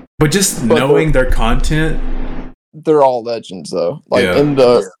them, but just knowing their content. They're all legends though. Like in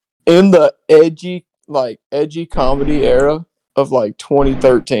the edgy comedy era of like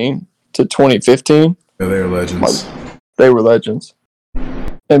 2013 to 2015. Yeah, they were legends. They were legends.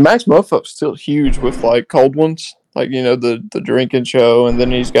 And Max Mofo's still huge with like Cold Ones. like the drinking show, and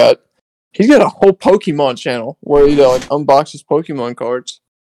then he's got a whole Pokemon channel where he like unboxes Pokemon cards.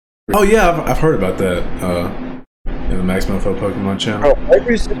 Oh yeah, I've heard about that. In the Max Mofo Pokemon channel. Bro,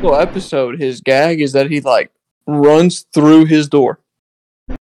 every single episode, his gag is that he like runs through his door.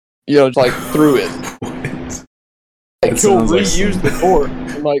 It's like through it. Like, he'll reuse the door,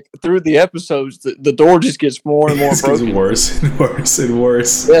 and like through the episodes, the door just gets more and more broken. It's worse and worse and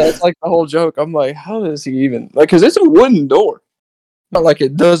worse. Yeah, it's like the whole joke. I'm like, how does he even because it's a wooden door. Not like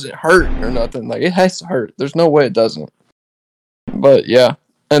it doesn't hurt or nothing. Like it has to hurt. There's no way it doesn't. But yeah,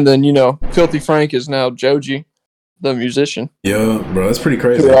 and then Filthy Frank is now Joji, the musician. Yeah, bro, that's pretty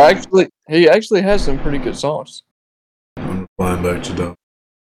crazy. He actually has some pretty good songs. I'm flying back to them.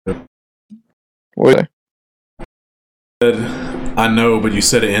 What? I know, but you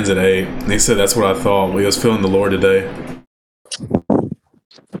said it ends at 8. And he said that's what I thought. We was feeling the Lord today.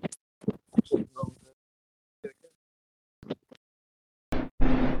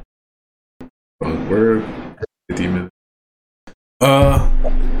 We're 50 minutes.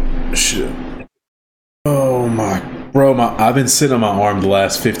 Shit. Oh my, bro, I've been sitting on my arm the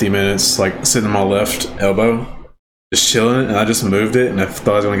last 50 minutes, like sitting on my left elbow, just chilling, and I just moved it, and I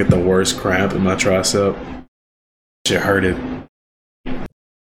thought I was gonna get the worst cramp in my tricep. Shit hurted.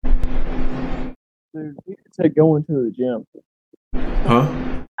 Dude, you could say going to the gym. Huh?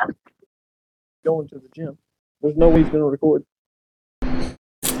 Going to the gym. There's no way he's gonna record.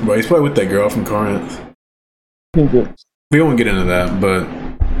 Bro, he's probably with that girl from Corinth. We won't get into that, but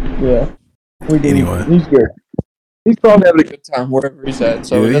yeah. Anyway, he's good. He's probably having a good time wherever he's at.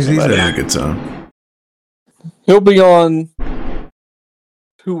 So yeah, he's having a good time. He'll be on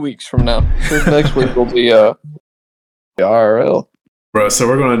 2 weeks from now. Next week will be IRL. Bro, so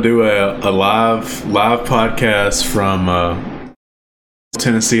we're gonna do a live podcast from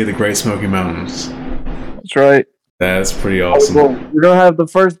Tennessee, the Great Smoky Mountains. That's right. That's pretty awesome. We're gonna have the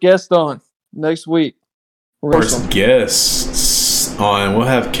first guest on next week. First guests on. We'll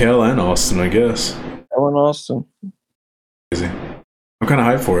have Kel and Austin, I guess. Kel and Austin. Crazy. I'm kind of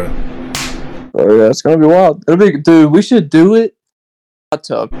hyped for it. Oh yeah, it's gonna be wild. It'll be, dude. We should do it. Hot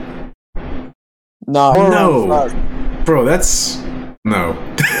tub. Nah, no, bro. That's no.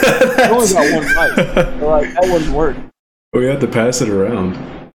 I only got one night. So like that wouldn't work. We have to pass it around.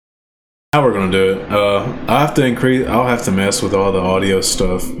 How we're gonna do it? I'll have to mess with all the audio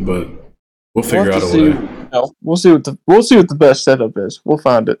stuff, but we'll figure out a way. We'll see what the best setup is. We'll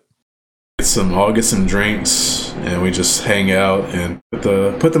find it. I'll get some drinks, and we just hang out and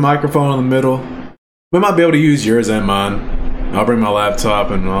put the microphone in the middle. We might be able to use yours and mine. I'll bring my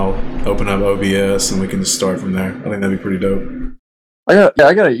laptop and I'll open up OBS, and we can just start from there. I think that'd be pretty dope. I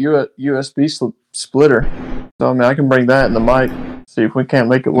got a USB splitter, so I mean I can bring that in the mic. See if we can't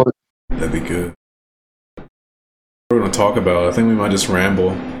make it work. That'd be good. We're gonna talk about. I think we might just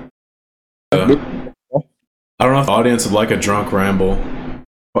ramble. I don't know if the audience would like a drunk ramble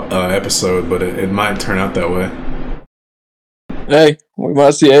episode, but it might turn out that way. Hey, we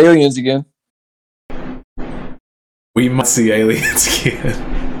might see aliens again. We might see aliens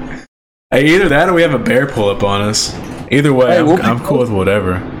again. Hey, either that or we have a bear pull up on us. Either way, I'm cool with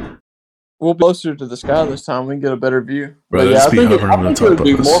whatever. We'll be closer to the sky this time. We can get a better view. Bro, yeah, I think it would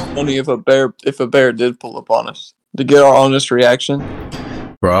be more funny if a bear did pull up on us to get our honest reaction.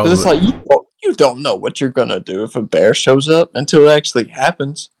 Bro, it's like you don't know what you're gonna do if a bear shows up until it actually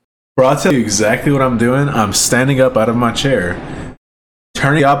happens. Bro, I'll tell you exactly what I'm doing. I'm standing up out of my chair,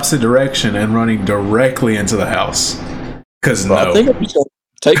 turning the opposite direction, and running directly into the house. Because no. I think I'm just gonna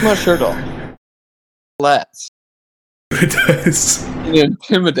take my shirt off. Lats. It does. And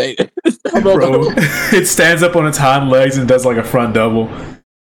intimidate it. Bro, it stands up on its hind legs and does like a front double.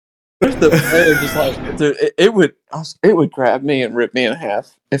 The bear just like, dude, it would grab me and rip me in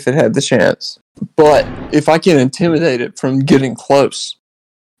half if it had the chance. But if I can intimidate it from getting close,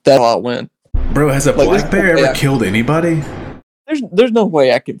 that'll I'll win. Bro, has a black bear ever killed anybody? There's no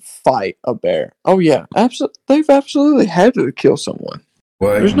way I could fight a bear. Oh yeah, they've absolutely had to kill someone.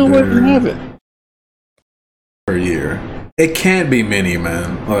 There's no way to have it. Per year, it can't be many,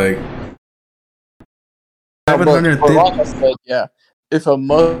 man. Like 750. Like I said, yeah. If a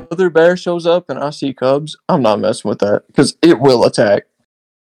mother bear shows up and I see cubs, I'm not messing with that because it will attack.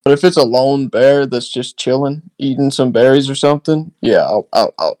 But if it's a lone bear that's just chilling, eating some berries or something, yeah,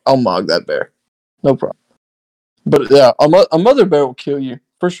 I'll mog that bear, no problem. But yeah, a mother bear will kill you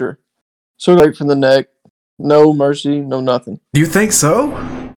for sure. So right from the neck, no mercy, no nothing. Do you think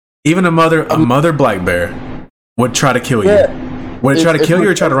so? Even a mother black bear would try to kill you. Yeah. Would it try to kill you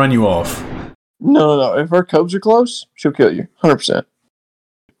or try to run you off? No. If her cubs are close, she'll kill you, 100%.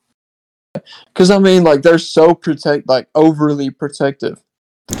 Because I mean, like they're so overly protective.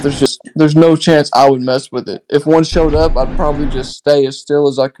 There's no chance I would mess with it. If one showed up, I'd probably just stay as still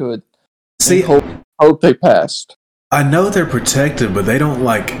as I could. See, hope they passed. I know they're protective, but they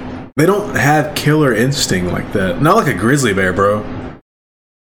don't have killer instinct like that. Not like a grizzly bear, bro.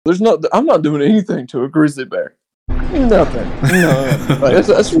 I'm not doing anything to a grizzly bear. Nothing. No. Like,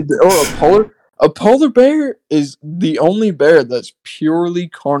 that's or a polar bear is the only bear that's purely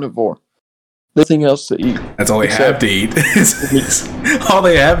carnivore. Nothing else to eat. That's all they have to eat. All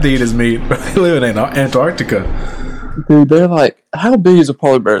they have to eat is meat. They live in Antarctica. Dude, they're like, how big is a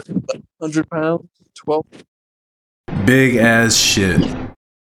polar bear? Like 100 pounds? 12? Big as shit.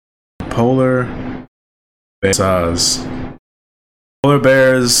 Polar bear size. Polar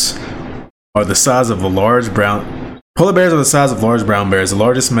bears are the size of large brown bears. The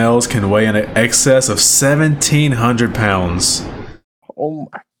largest males can weigh in excess of 1,700 pounds. Oh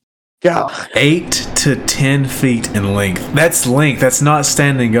my God. 8 to 10 feet in length. That's length. That's not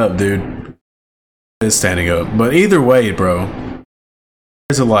standing up, dude. It's standing up. But either way, bro,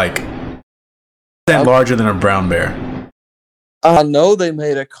 bears are like larger than a brown bear. I know they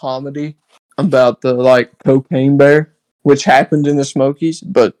made a comedy about the cocaine bear, which happened in the Smokies,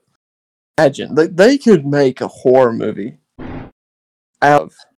 but imagine they could make a horror movie out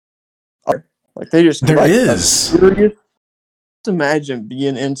of they just there is. Just imagine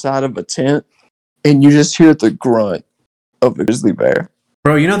being inside of a tent and you just hear the grunt of a grizzly bear.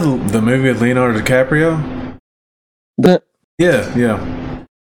 Bro, you know the movie with Leonardo DiCaprio?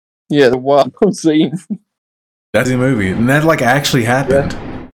 Yeah, the wild scene. That's the movie, and that actually happened.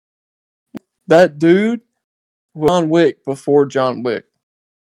 Yeah. That dude was John Wick before John Wick,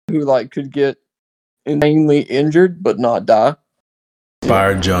 who could get insanely injured but not die.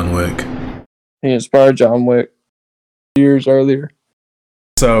 Inspired John Wick. He inspired John Wick years earlier.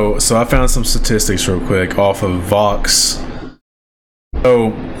 So I found some statistics real quick off of Vox.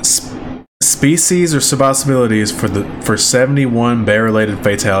 So species or subpossibilities for 71 bear-related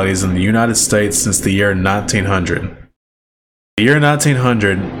fatalities in the United States since the year 1900. The year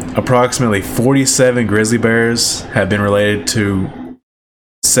 1900, approximately 47 grizzly bears have been related to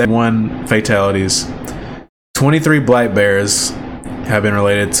 71 fatalities. 23 black bears have been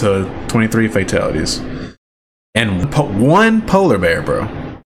related to 23 fatalities. And one polar bear, bro.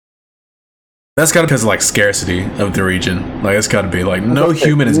 That's got to be because of scarcity of the region. It's got to be no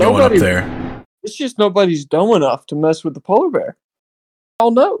human is going up there. It's just nobody's dumb enough to mess with the polar bear.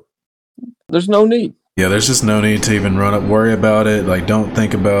 Oh no, there's no need. Yeah, there's just no need to even worry about it. Don't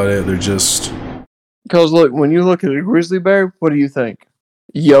think about it. They're just because look, when you look at a grizzly bear, what do you think?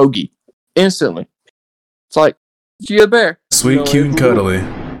 Yogi, instantly. It's like a bear, sweet, cute, and cuddly.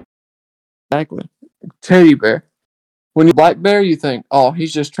 Exactly, teddy bear. When you black bear, you think, oh,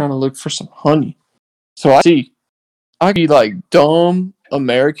 he's just trying to look for some honey. So I see dumb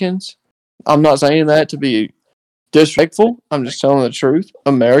Americans. I'm not saying that to be disrespectful. I'm just telling the truth.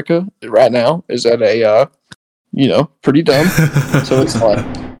 America right now is at a, pretty dumb. So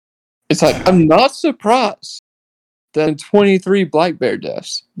it's like I'm not surprised that in 23 black bear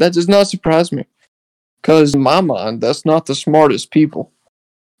deaths. That does not surprise me, because in my mind, that's not the smartest people.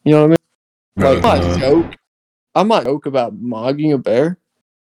 You know what I mean? I might joke about mogging a bear.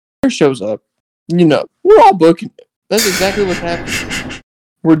 Bear shows up. We're all booking it. That's exactly what's happening.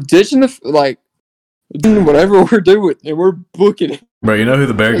 We're ditching doing whatever we're doing, and we're booking it. Bro, you know who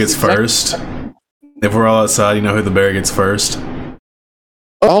the bear gets first? If we're all outside, you know who the bear gets first?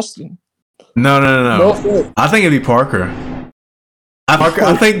 Austin. No. I think it'd be Parker.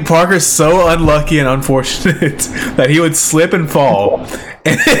 I think Parker's so unlucky and unfortunate that he would slip and fall,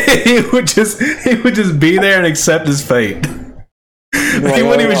 and he would just be there and accept his fate. He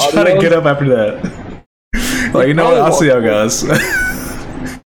wouldn't even try to get up after that. You know what? I'll see how, guys.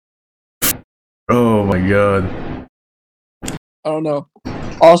 Oh my god. I don't know.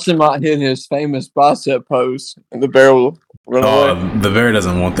 Austin might hit his famous bicep pose, and the bear will run away. The bear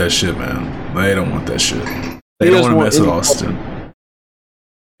doesn't want that shit, man. They don't want that shit. They don't want to mess with Austin.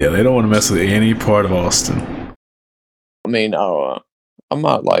 Yeah, they don't want to mess with any part of Austin. I mean, I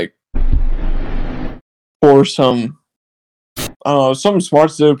might pour some. I don't know. Something smart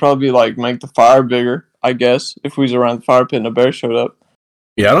to do would probably be make the fire bigger. I guess if we was around the fire pit and a bear showed up.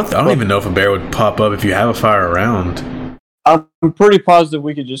 Yeah, I don't even know if a bear would pop up if you have a fire around. I'm pretty positive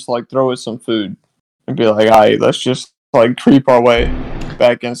we could just throw it some food and be like, "Hey, let's just creep our way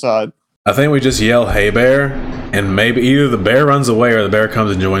back inside." I think we just yell, "Hey, bear," and maybe either the bear runs away or the bear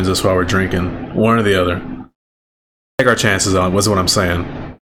comes and joins us while we're drinking. One or the other. Take our chances on it. What's what I'm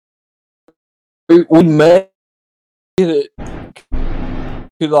saying? We may get it.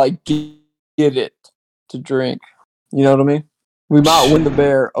 Could get it to drink. You know what I mean? We might win the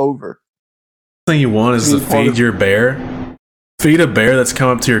bear over. The thing you want is to feed your bear. Feed a bear that's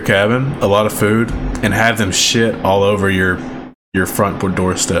come up to your cabin a lot of food and have them shit all over your front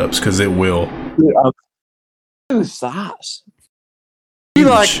doorsteps, because it will. The size.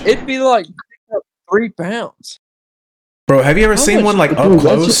 It'd be like 3 pounds. Bro, have you ever seen one like up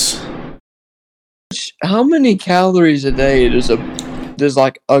close? How many calories a day does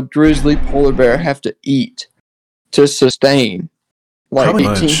like a grizzly polar bear have to eat to sustain like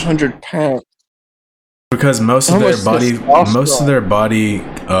 1,800 pounds? Because most of the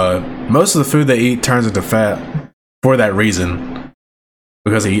food they eat turns into fat for that reason.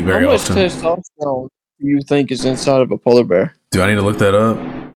 Because they eat very often. How much testosterone do you think is inside of a polar bear? Do I need to look that up?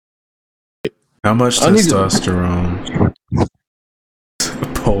 How much testosterone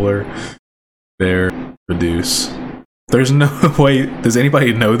polar bear produce? There's no way. Does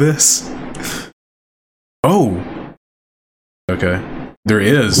anybody know this? Oh. Okay. There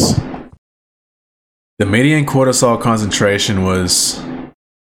is. The median cortisol concentration was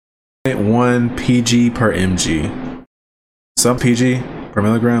 0.1 pg per mg. Some pg per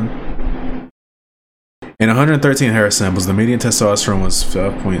milligram. In 113 hair samples, the median testosterone was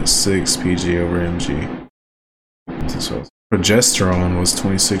 5.6 pg over mg. Progesterone was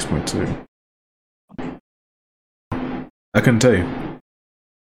 26.2. I couldn't tell you.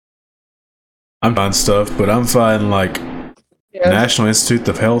 I'm finding stuff, but I'm finding like National Institute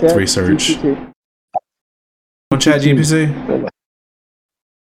of Health research. On ChatGPT?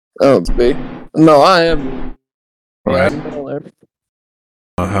 Oh, it's big. No, I am. Right.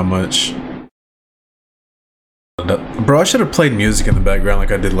 How much? Bro, I should have played music in the background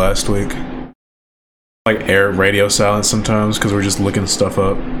like I did last week. Like radio silence sometimes, because we're just looking stuff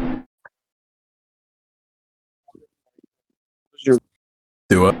up.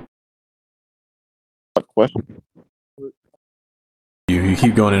 Do what? Question. You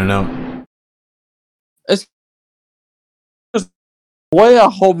keep going in and out. It's just the way I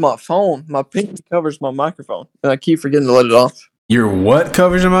hold my phone. My pinky covers my microphone, and I keep forgetting to let it off. Your what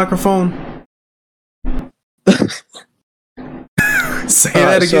covers your microphone? Say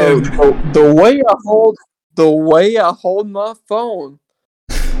that again. So the way I hold my phone,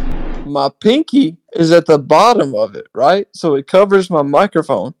 my pinky is at the bottom of it, right? So it covers my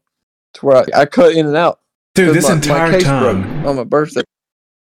microphone to where I cut in and out. Dude, this entire time on my birthday.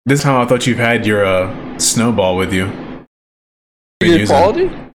 This time I thought you've had your snowball with you. Good quality?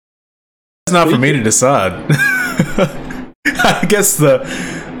 It's not for me to decide. I guess the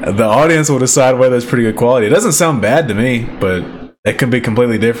audience will decide whether it's pretty good quality. It doesn't sound bad to me, but it can be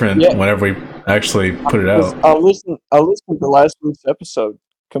completely different whenever we actually put it out. I listened to last week's episode,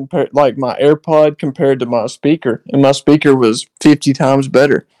 compared like my AirPod compared to my speaker, and my speaker was 50 times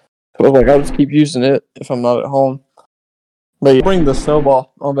better. So I was like, I'll just keep using it if I'm not at home. But yeah, bring the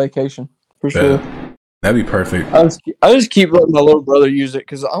snowball on vacation for sure. That'd be perfect. I just keep letting my little brother use it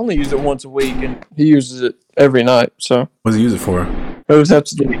because I only use it once a week, and he uses it every night. So what does he use it for? I always have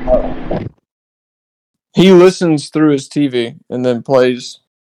to do. He listens through his TV and then plays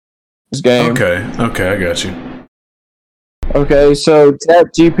his game. Okay, I got you. Okay, so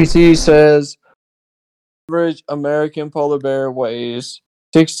ChatGPT says average American polar bear weighs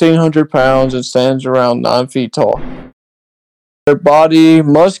 1,600 pounds and stands around 9 feet tall. Their body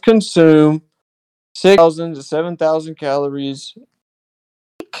must consume 6,000 to 7,000 calories.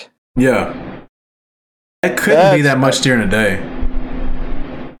 Yeah. That couldn't be that much during a day.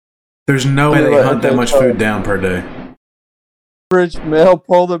 There's no way they hunt that much food down per day. Average male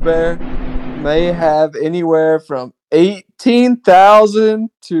polar bear may have anywhere from 18,000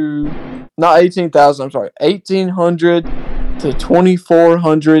 to... Not 18,000, I'm sorry. 1,800 to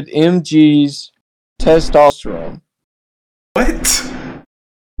 2,400 mgs testosterone. What?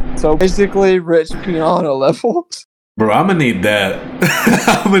 So basically, rich piano levels. Bro, I'm gonna need that.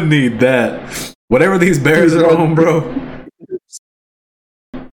 I'm gonna need that. Whatever these bears are on, bro.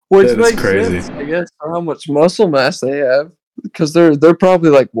 Which makes crazy. Sense, I guess, for how much muscle mass they have. Because they're probably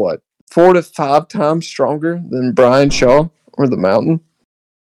like, what, 4 to 5 times stronger than Brian Shaw or the Mountain?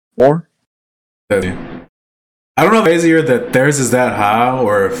 More? I don't know if it's easier that theirs is that high,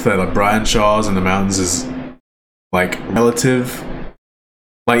 or if like Brian Shaw's and the Mountains is like relative.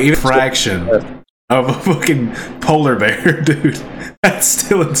 Like even fraction of a fucking polar bear, dude. That's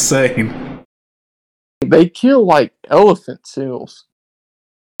still insane. They kill like elephant seals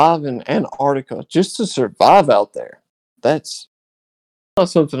live in Antarctica just to survive out there. That's not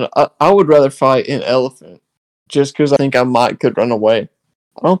something I would rather fight an elephant just because I think I could run away.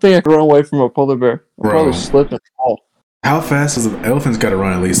 I don't think I could run away from a polar bear. I'll probably slip and fall. How fast does an elephant's got to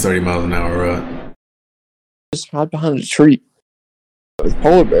run? At least 30 miles an hour, right? Just hide behind a tree. With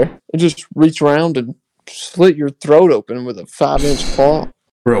polar bear, it just reach around and slit your throat open with a 5-inch claw.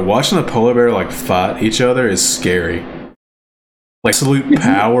 Bro, watching a polar bear like fight each other is scary. Like absolute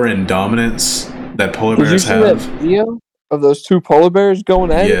power and dominance that polar bears have. Did you see that video of those two polar bears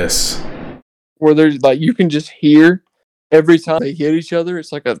going at it? Yes. Where there's like you can just hear every time they hit each other.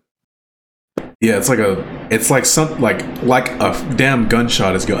 It's like a it's like a damn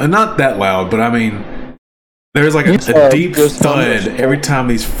gunshot is going, and not that loud, but I mean, there's like a deep thud every time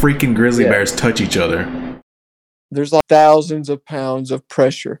these freaking grizzly bears touch each other. There's like thousands of pounds of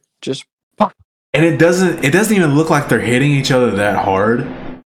pressure, just pop. And it doesn't even look like they're hitting each other that hard.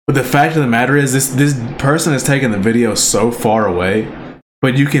 But the fact of the matter is, this person is taking the video so far away,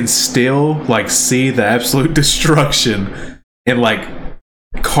 but you can still like see the absolute destruction and like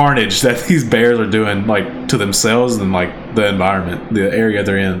carnage that these bears are doing, like to themselves and like the environment, the area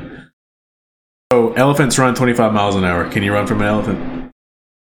they're in. So elephants run 25 miles an hour. Can you run from an elephant?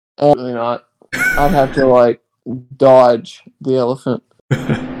 Absolutely not. I'd have to like dodge the elephant.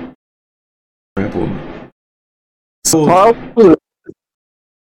 Trampled. So Probably.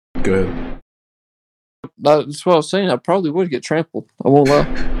 go ahead. That's what I was saying. I probably would get trampled. I won't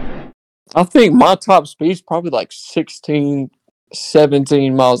lie. I think my top speed is probably like 16,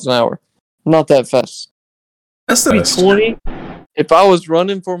 17 miles an hour. Not that fast. That's the best. 20. If I was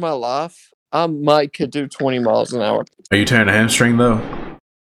running for my life, I could do 20 miles an hour. Are you tearing a hamstring though?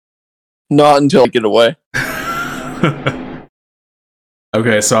 Not until I get away.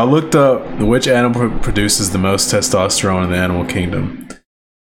 Okay, so I looked up which animal produces the most testosterone in the animal kingdom.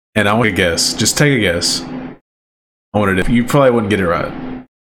 And I want to guess. Just take a guess. I wanted to. You probably wouldn't get it right.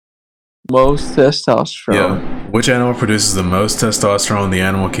 Most testosterone. Yeah. Which animal produces the most testosterone in the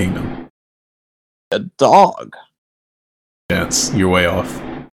animal kingdom? A dog. Yes, you're way off.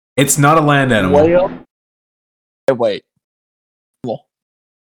 It's not a land animal. Whale. Hey, wait.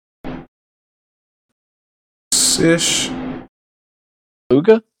 Ish.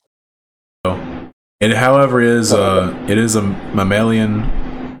 Beluga? It, however, is it is a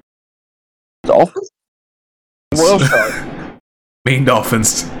mammalian. Dolphin? Whale shark. Mean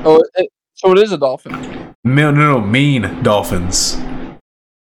dolphins. Oh, so it is a dolphin. No, mean dolphins.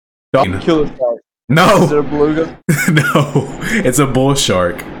 Killer shark. No. Is it a beluga? No, it's a bull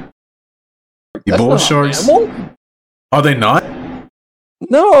shark. Bull sharks? Are they not?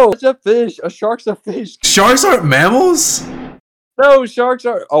 No, it's a fish. A shark's a fish. Sharks aren't mammals? No, sharks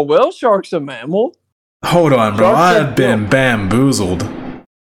are. A whale shark's a mammal. Hold on, bro. I've been bamboozled.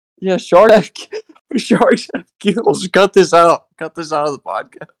 Yeah, sharks have gills. Cut this out. Cut this out of the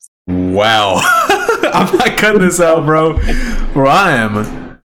podcast. Wow. I'm not cutting this out, bro. Bro, I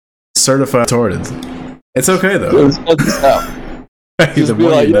am certified retarded. It's okay, though. Let's cut this out. Hey, Just be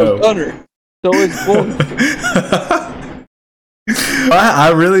like, yo, Gunner. So it's boring. I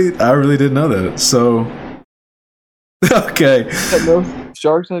really didn't know that. So, okay. No,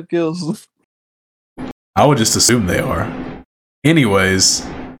 sharks have gills. I would just assume they are. Anyways,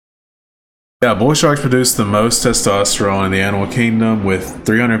 yeah, bull sharks produce the most testosterone in the animal kingdom with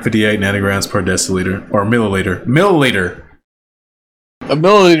 358 nanograms per deciliter or milliliter. Milliliter. A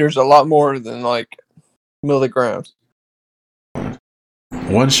milliliter is a lot more than like milligrams.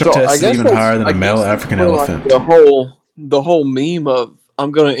 One shark test is even higher than a male African elephant. Like the whole meme of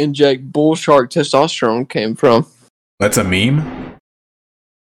I'm gonna inject bull shark testosterone came from. That's a meme?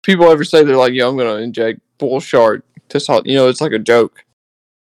 People ever say they're like, yo, I'm gonna inject bull shark testosterone, you know, it's like a joke.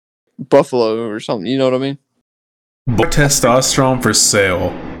 Buffalo or something, you know what I mean? Bull testosterone for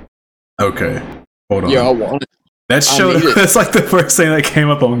sale. Okay. Hold on. Yeah, I want it. That showed up. That's like the first thing that came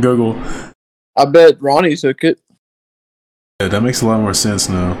up on Google. I bet Ronnie took it. Yeah, that makes a lot more sense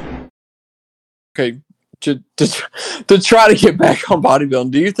now. Okay, to try to get back on bodybuilding,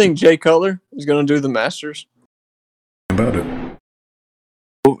 do you think Jay Cutler is going to do the Masters? About it.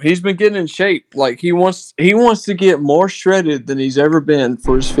 He's been getting in shape. Like he wants to get more shredded than he's ever been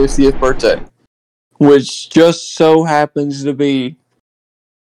for his 50th birthday, which just so happens to be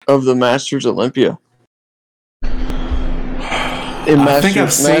of the Masters Olympia. And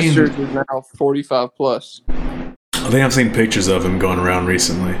Masters is now 45 plus. I think I've seen pictures of him going around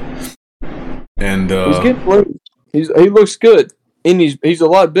recently, and he's getting blue. He looks good, and he's a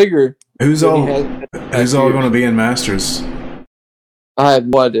lot bigger. Who's all going to be in Masters? I have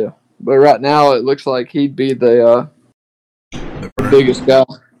no idea, but right now it looks like he'd be the biggest guy.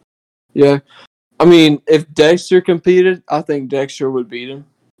 Yeah, I mean, if Dexter competed, I think Dexter would beat him,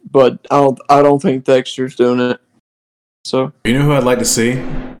 but I don't think Dexter's doing it. So you know who I'd like to see?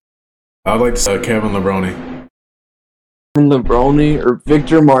 I'd like to see Kevin Lebroni. Lebroni or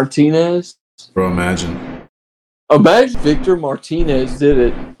Victor Martinez. Bro, imagine. Imagine Victor Martinez did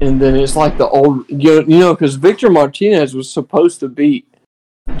it, and then it's like the old, because Victor Martinez was supposed to beat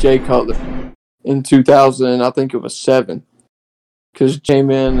Jay Cutler in 2000, I think it was 7, because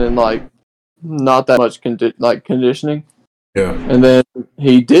came in and like not that much conditioning. Yeah. And then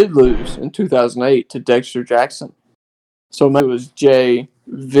he did lose in 2008 to Dexter Jackson. So it was Jay,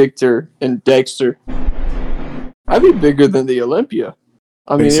 Victor, and Dexter. I'd be bigger than the Olympia.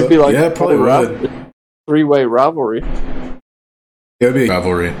 I mean, it'd be like yeah, probably would. 3-way rivalry. It would be a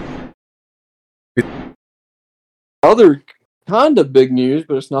rivalry. Other kind of big news,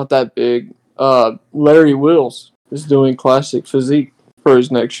 but it's not that big. Larry Wills is doing classic physique for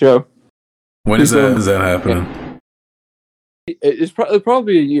his next show. When is that happening? It's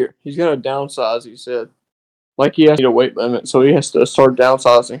probably a year. He's got to downsize, he said. Like he has to meet a weight limit, so he has to start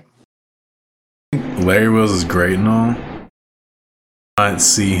downsizing. Larry Wills is great and all. I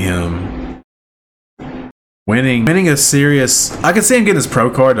see him winning a serious. I could see him getting his pro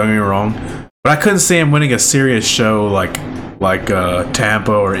card. Don't get me wrong, but I couldn't see him winning a serious show like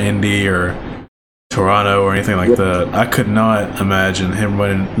Tampa or Indy or Toronto or anything like that. I could not imagine him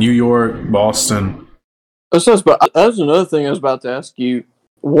winning New York, Boston. That was another thing I was about to ask you.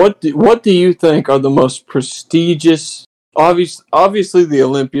 What do you think are the most prestigious? Obviously, the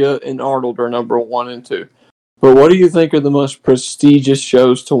Olympia and Arnold are number 1 and 2. But what do you think are the most prestigious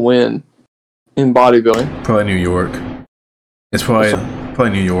shows to win in bodybuilding? Probably New York. It's probably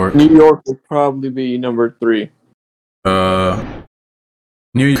New York. New York would probably be number 3.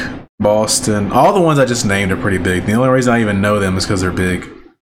 New York, Boston, all the ones I just named are pretty big. The only reason I even know them is because they're big.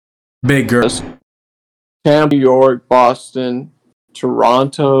 Big girls. Tampa, New York, Boston,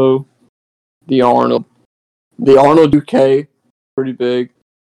 Toronto, the Arnold UK, pretty big.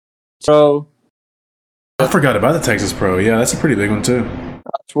 So I forgot about the Texas Pro. Yeah, that's a pretty big one too.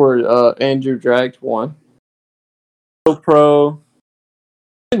 That's where Andrew Dragged won. Pro,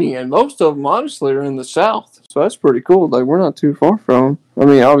 and most of them honestly are in the South, so that's pretty cool. Like we're not too far from them. I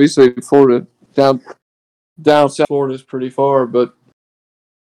mean, obviously Florida down South Florida is pretty far, but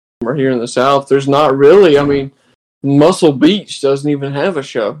we're here in the South. There's not really. I mean, Muscle Beach doesn't even have a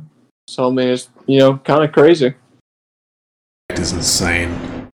show, so I mean it's kind of crazy. It is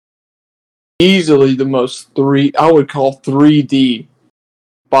insane. Easily the most I would call 3D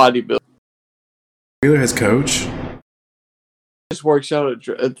bodybuilding. His coach just works out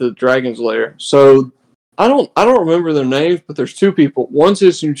at the Dragon's Lair. So I don't remember their names, but there's 2 people. One's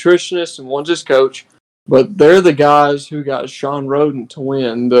his nutritionist and one's his coach. But they're the guys who got Sean Roden to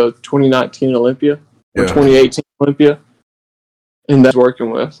win the 2019 Olympia or 2018 Olympia, and that's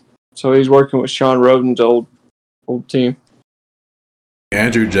working with. So he's working with Sean Roden's old team.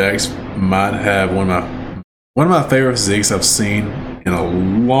 Andrew Jacks might have one of my favorite physiques I've seen in a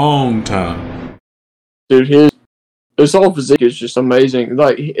long time. Dude, his whole physique is just amazing.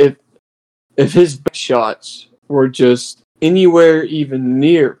 Like if his best shots were just anywhere even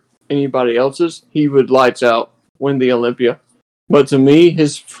near anybody else's, he would lights out, win the Olympia. But to me,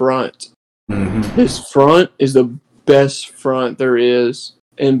 his front is the best front there is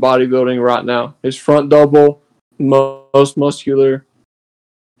in bodybuilding right now. His front double, most muscular.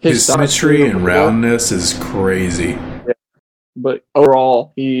 His symmetry and roundness is crazy. Yeah. But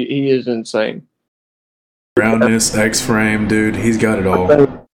overall, he is insane. Roundness, X-frame, dude, he's got it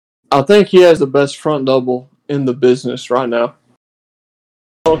all. I think he has the best front double in the business right now.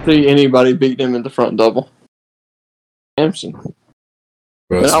 I don't see anybody beating him in the front double. Samson.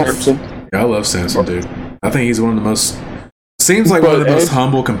 Bro, yeah, I love Samson, dude. I think he's one of the most... Seems like one of the most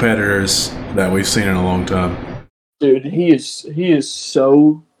humble competitors that we've seen in a long time. Dude, he is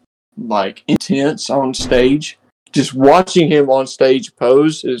so like intense on stage. Just watching him on stage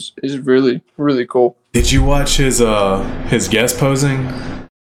pose is really, really cool. Did you watch his guest posing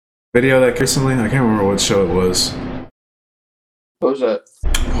video that recently? I can't remember what show it was. What was that?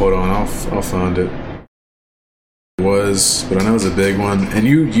 Hold on, I'll find it. It was, but I know it was a big one. And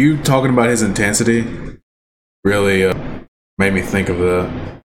you talking about his intensity really made me think of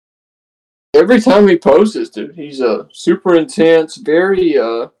that. Every time he poses, dude, he's super intense, very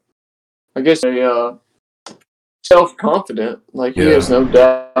self-confident. Like he has no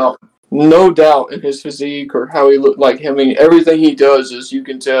doubt in his physique or how he looked. Like I mean, everything he does is you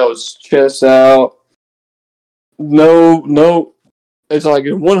can tell his chest out. No, it's like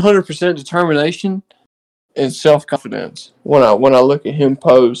 100% determination and self-confidence. When I look at him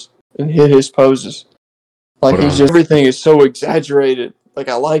pose and hit his poses, like he's just everything is so exaggerated. Like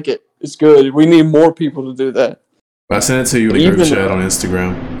I like it. It's good. We need more people to do that. I sent it to you in the group chat on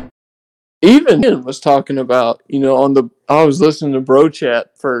Instagram. even him was talking about, I was listening to Bro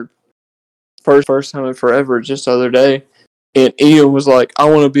Chat for first time in forever just the other day, and Ian was like, I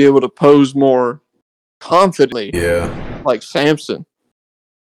want to be able to pose more confidently, like Samson.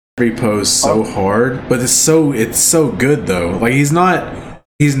 He posed so hard, but it's so good though. Like he's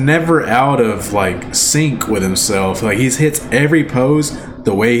never out of like sync with himself. Like he hits every pose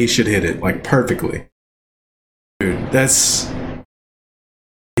the way he should hit it, like perfectly. Dude,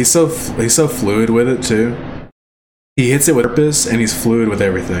 he's so fluid with it too. He hits it with purpose, and he's fluid with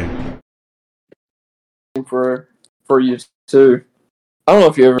everything. For you too. I don't know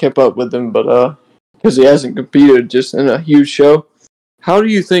if you ever kept up with him, but because he hasn't competed just in a huge show. How do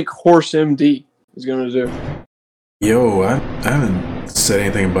you think Horse MD is going to do? Yo, I haven't said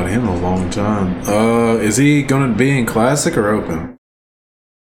anything about him in a long time. Is he going to be in Classic or Open?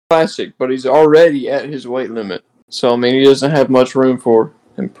 Classic, but he's already at his weight limit. So, I mean, he doesn't have much room for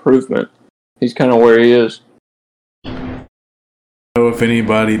improvement. He's kind of where he is. I don't know if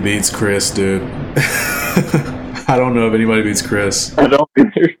anybody beats Chris, dude. I don't know if anybody beats Chris. I don't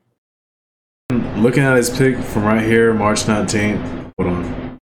either. Looking at his pic from right here, March 19th. Hold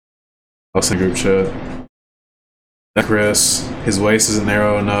on. I'll send group chat. That's Chris. His waist isn't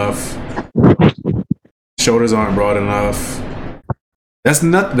narrow enough. Shoulders aren't broad enough. That's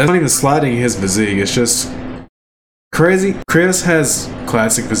not even sliding his physique. It's just crazy. Chris has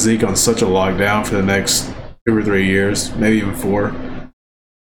classic physique on such a lockdown for the next 2 or 3 years, maybe even 4.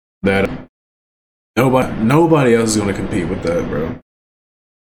 That nobody else is going to compete with that, bro.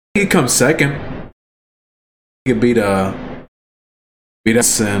 He could come second. He could beat us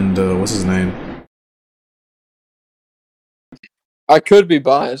and what's his name? I could be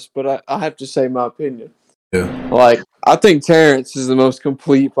biased, but I have to say my opinion. Yeah. Like, I think Terrence is the most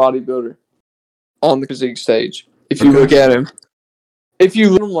complete bodybuilder on the physique stage. If you look at him. If you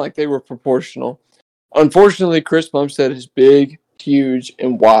look at him like they were proportional. Unfortunately, Chris Bumstead is big, huge,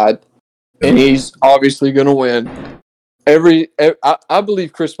 and wide. And he's obviously going to win. I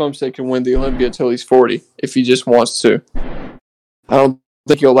believe Chris Bumstead can win the Olympia until he's 40 if he just wants to. I don't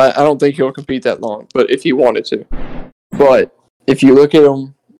think he'll compete that long, but if he wanted to. But if you look at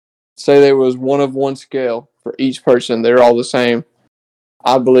them, say there was 1 of 1 scale for each person, they're all the same.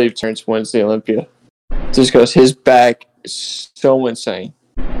 I believe Terrence wins the Olympia, just because his back is so insane,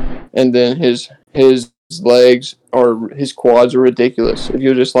 and then his legs or his quads are ridiculous. If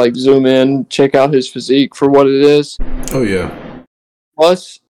you just like zoom in, check out his physique for what it is. Oh yeah.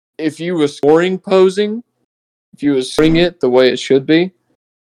 Plus, if you were posing, if you were swing it the way it should be,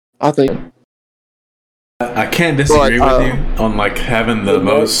 I think. I can't disagree with you on like having the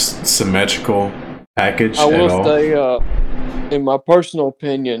most symmetrical package. I will say, in my personal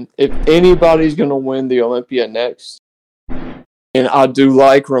opinion, if anybody's going to win the Olympia next, and I do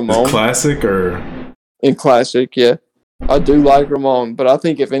like Ramon. Classic or? In Classic, yeah. I do like Ramon, but I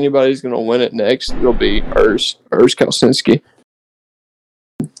think if anybody's going to win it next, it'll be Urs Kalsinski.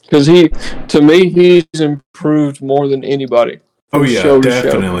 Because to me, he's improved more than anybody. Oh yeah,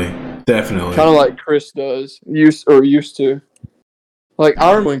 definitely. Definitely. Kind of like Chris does, used to. Like,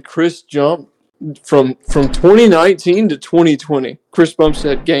 I remember when Chris jumped from 2019 to 2020, Chris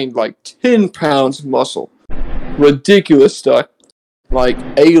Bumstead gained like 10 pounds of muscle. Ridiculous stuff. Like,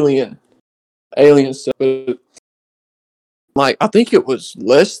 alien stuff. But, like, I think it was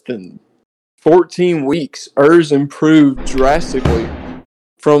less than 14 weeks. Urs improved drastically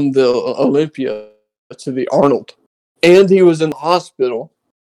from the Olympia to the Arnold. And he was in the hospital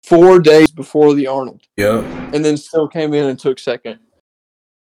 4 days before the Arnold. Yeah. And then still came in and took second.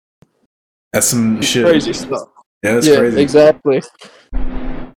 That's some shit. Crazy stuff. Yeah, that's crazy. Exactly.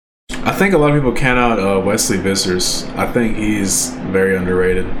 I think a lot of people count out Wesley Vissers. I think he's very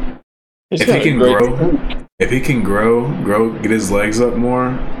underrated. If he can grow, get his legs up more,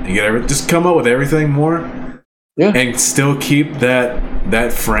 and just come up with everything more, and still keep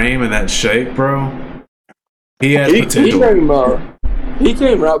that frame and that shape, bro. He has potential. He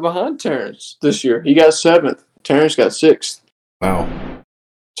came right behind Terrence this year. He got 7th. Terrence got 6th. Wow.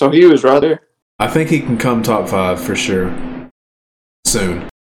 So he was right there. I think he can come top 5 for sure. Soon. I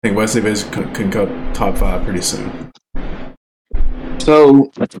think Wesley Vissers can come top 5 pretty soon. So,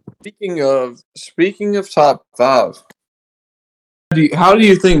 speaking of top 5, how do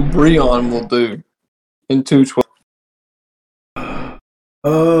you think Breon will do in 212?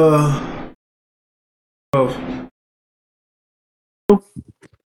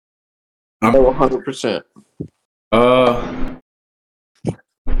 I'm 100%.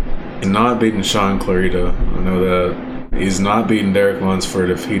 Not beating Sean Clarita. I know that. He's not beating Derek Lunsford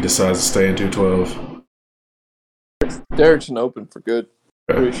if he decides to stay in 212. Derek's an open for good.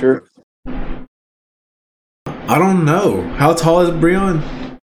 Pretty sure. I don't know. How tall is Breon?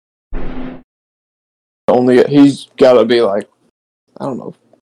 He's got to be like, I don't know,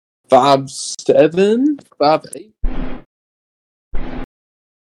 5'7", 5'8".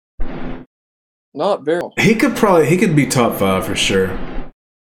 Not very. He could be top 5 for sure.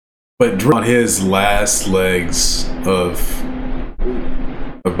 But on his last legs of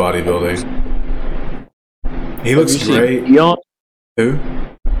bodybuilding, he looks great. Keon? Who?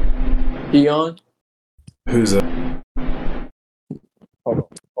 Keon? Who's that? Hold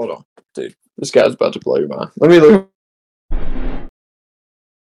on, dude. This guy's about to blow your mind. Let me look.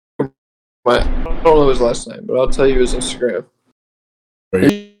 I don't know his last name, but I'll tell you his Instagram.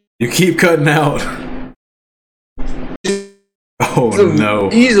 You keep cutting out. Oh no!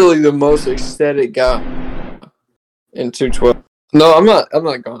 Easily the most aesthetic guy in 212. No, I'm not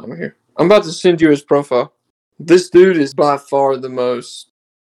going. I'm here. I'm about to send you his profile. This dude is by far the most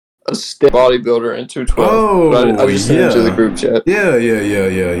aesthetic bodybuilder in 212. Oh, I just sent it to the group chat. Yeah. I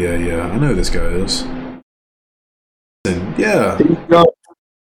know who this guy is. Yeah. He's got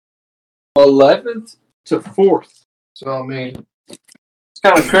 11th to 4th. So I mean, it's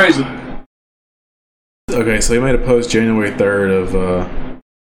kind of crazy. Okay, so he made a post January 3rd of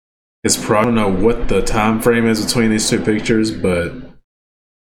his pro. I don't know what the time frame is between these two pictures, but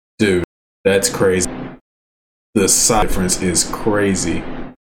dude, that's crazy. The size difference is crazy.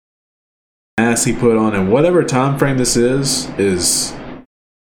 Ass he put on, and whatever time frame this is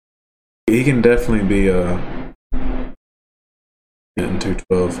he can definitely be in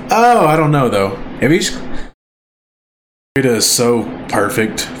 212. Oh, I don't know though. If he's is so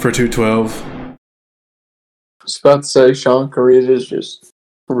perfect for 212. I was about to say Sean Carita is just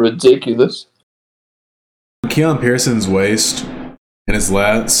ridiculous. Keon Pearson's waist and his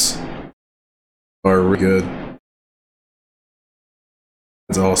lats are really good.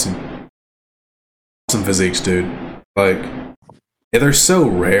 That's awesome. Awesome physiques, dude. Like, yeah, they're so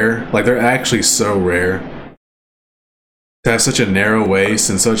rare. Like, they're actually so rare. To have such a narrow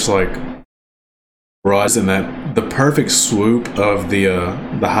waist and such, like, rods and that, the perfect swoop of the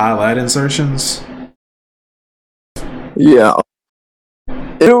high lat insertions. Yeah.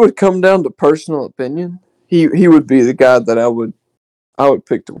 It would come down to personal opinion. He would be the guy that I would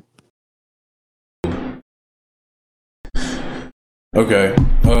pick to. Okay.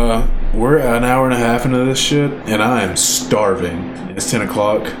 We're an hour and a half into this shit, and I am starving. It's 10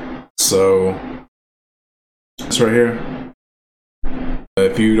 o'clock, so it's right here.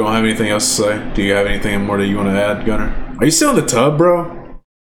 If you don't have anything else to say, do you have anything more that you want to add, Gunner? Are you still in the tub, bro?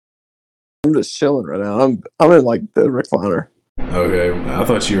 I'm just chilling right now. I'm in like the recliner. Okay, I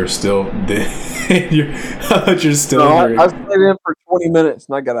thought you were still dead. I thought you're still. No, I stayed in for 20 minutes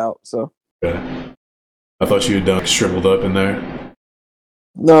and I got out. So. Okay. I thought you had done shriveled up in there.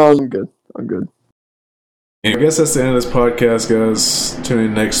 No, I'm good. I'm good. And I guess that's the end of this podcast, guys. Tune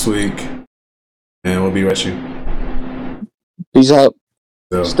in next week, and we'll be with you. Peace out.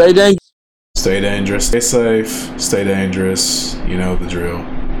 So, stay dangerous. Stay dangerous. Stay safe. Stay dangerous. You know the drill.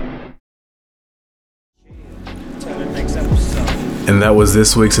 And that was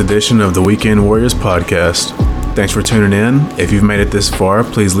this week's edition of the Weekend Warriors podcast. Thanks for tuning in. If you've made it this far,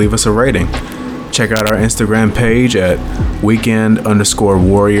 please leave us a rating. Check out our Instagram page at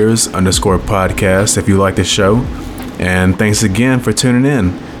weekend_warriors_podcast if you like the show. And thanks again for tuning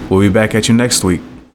in. We'll be back at you next week.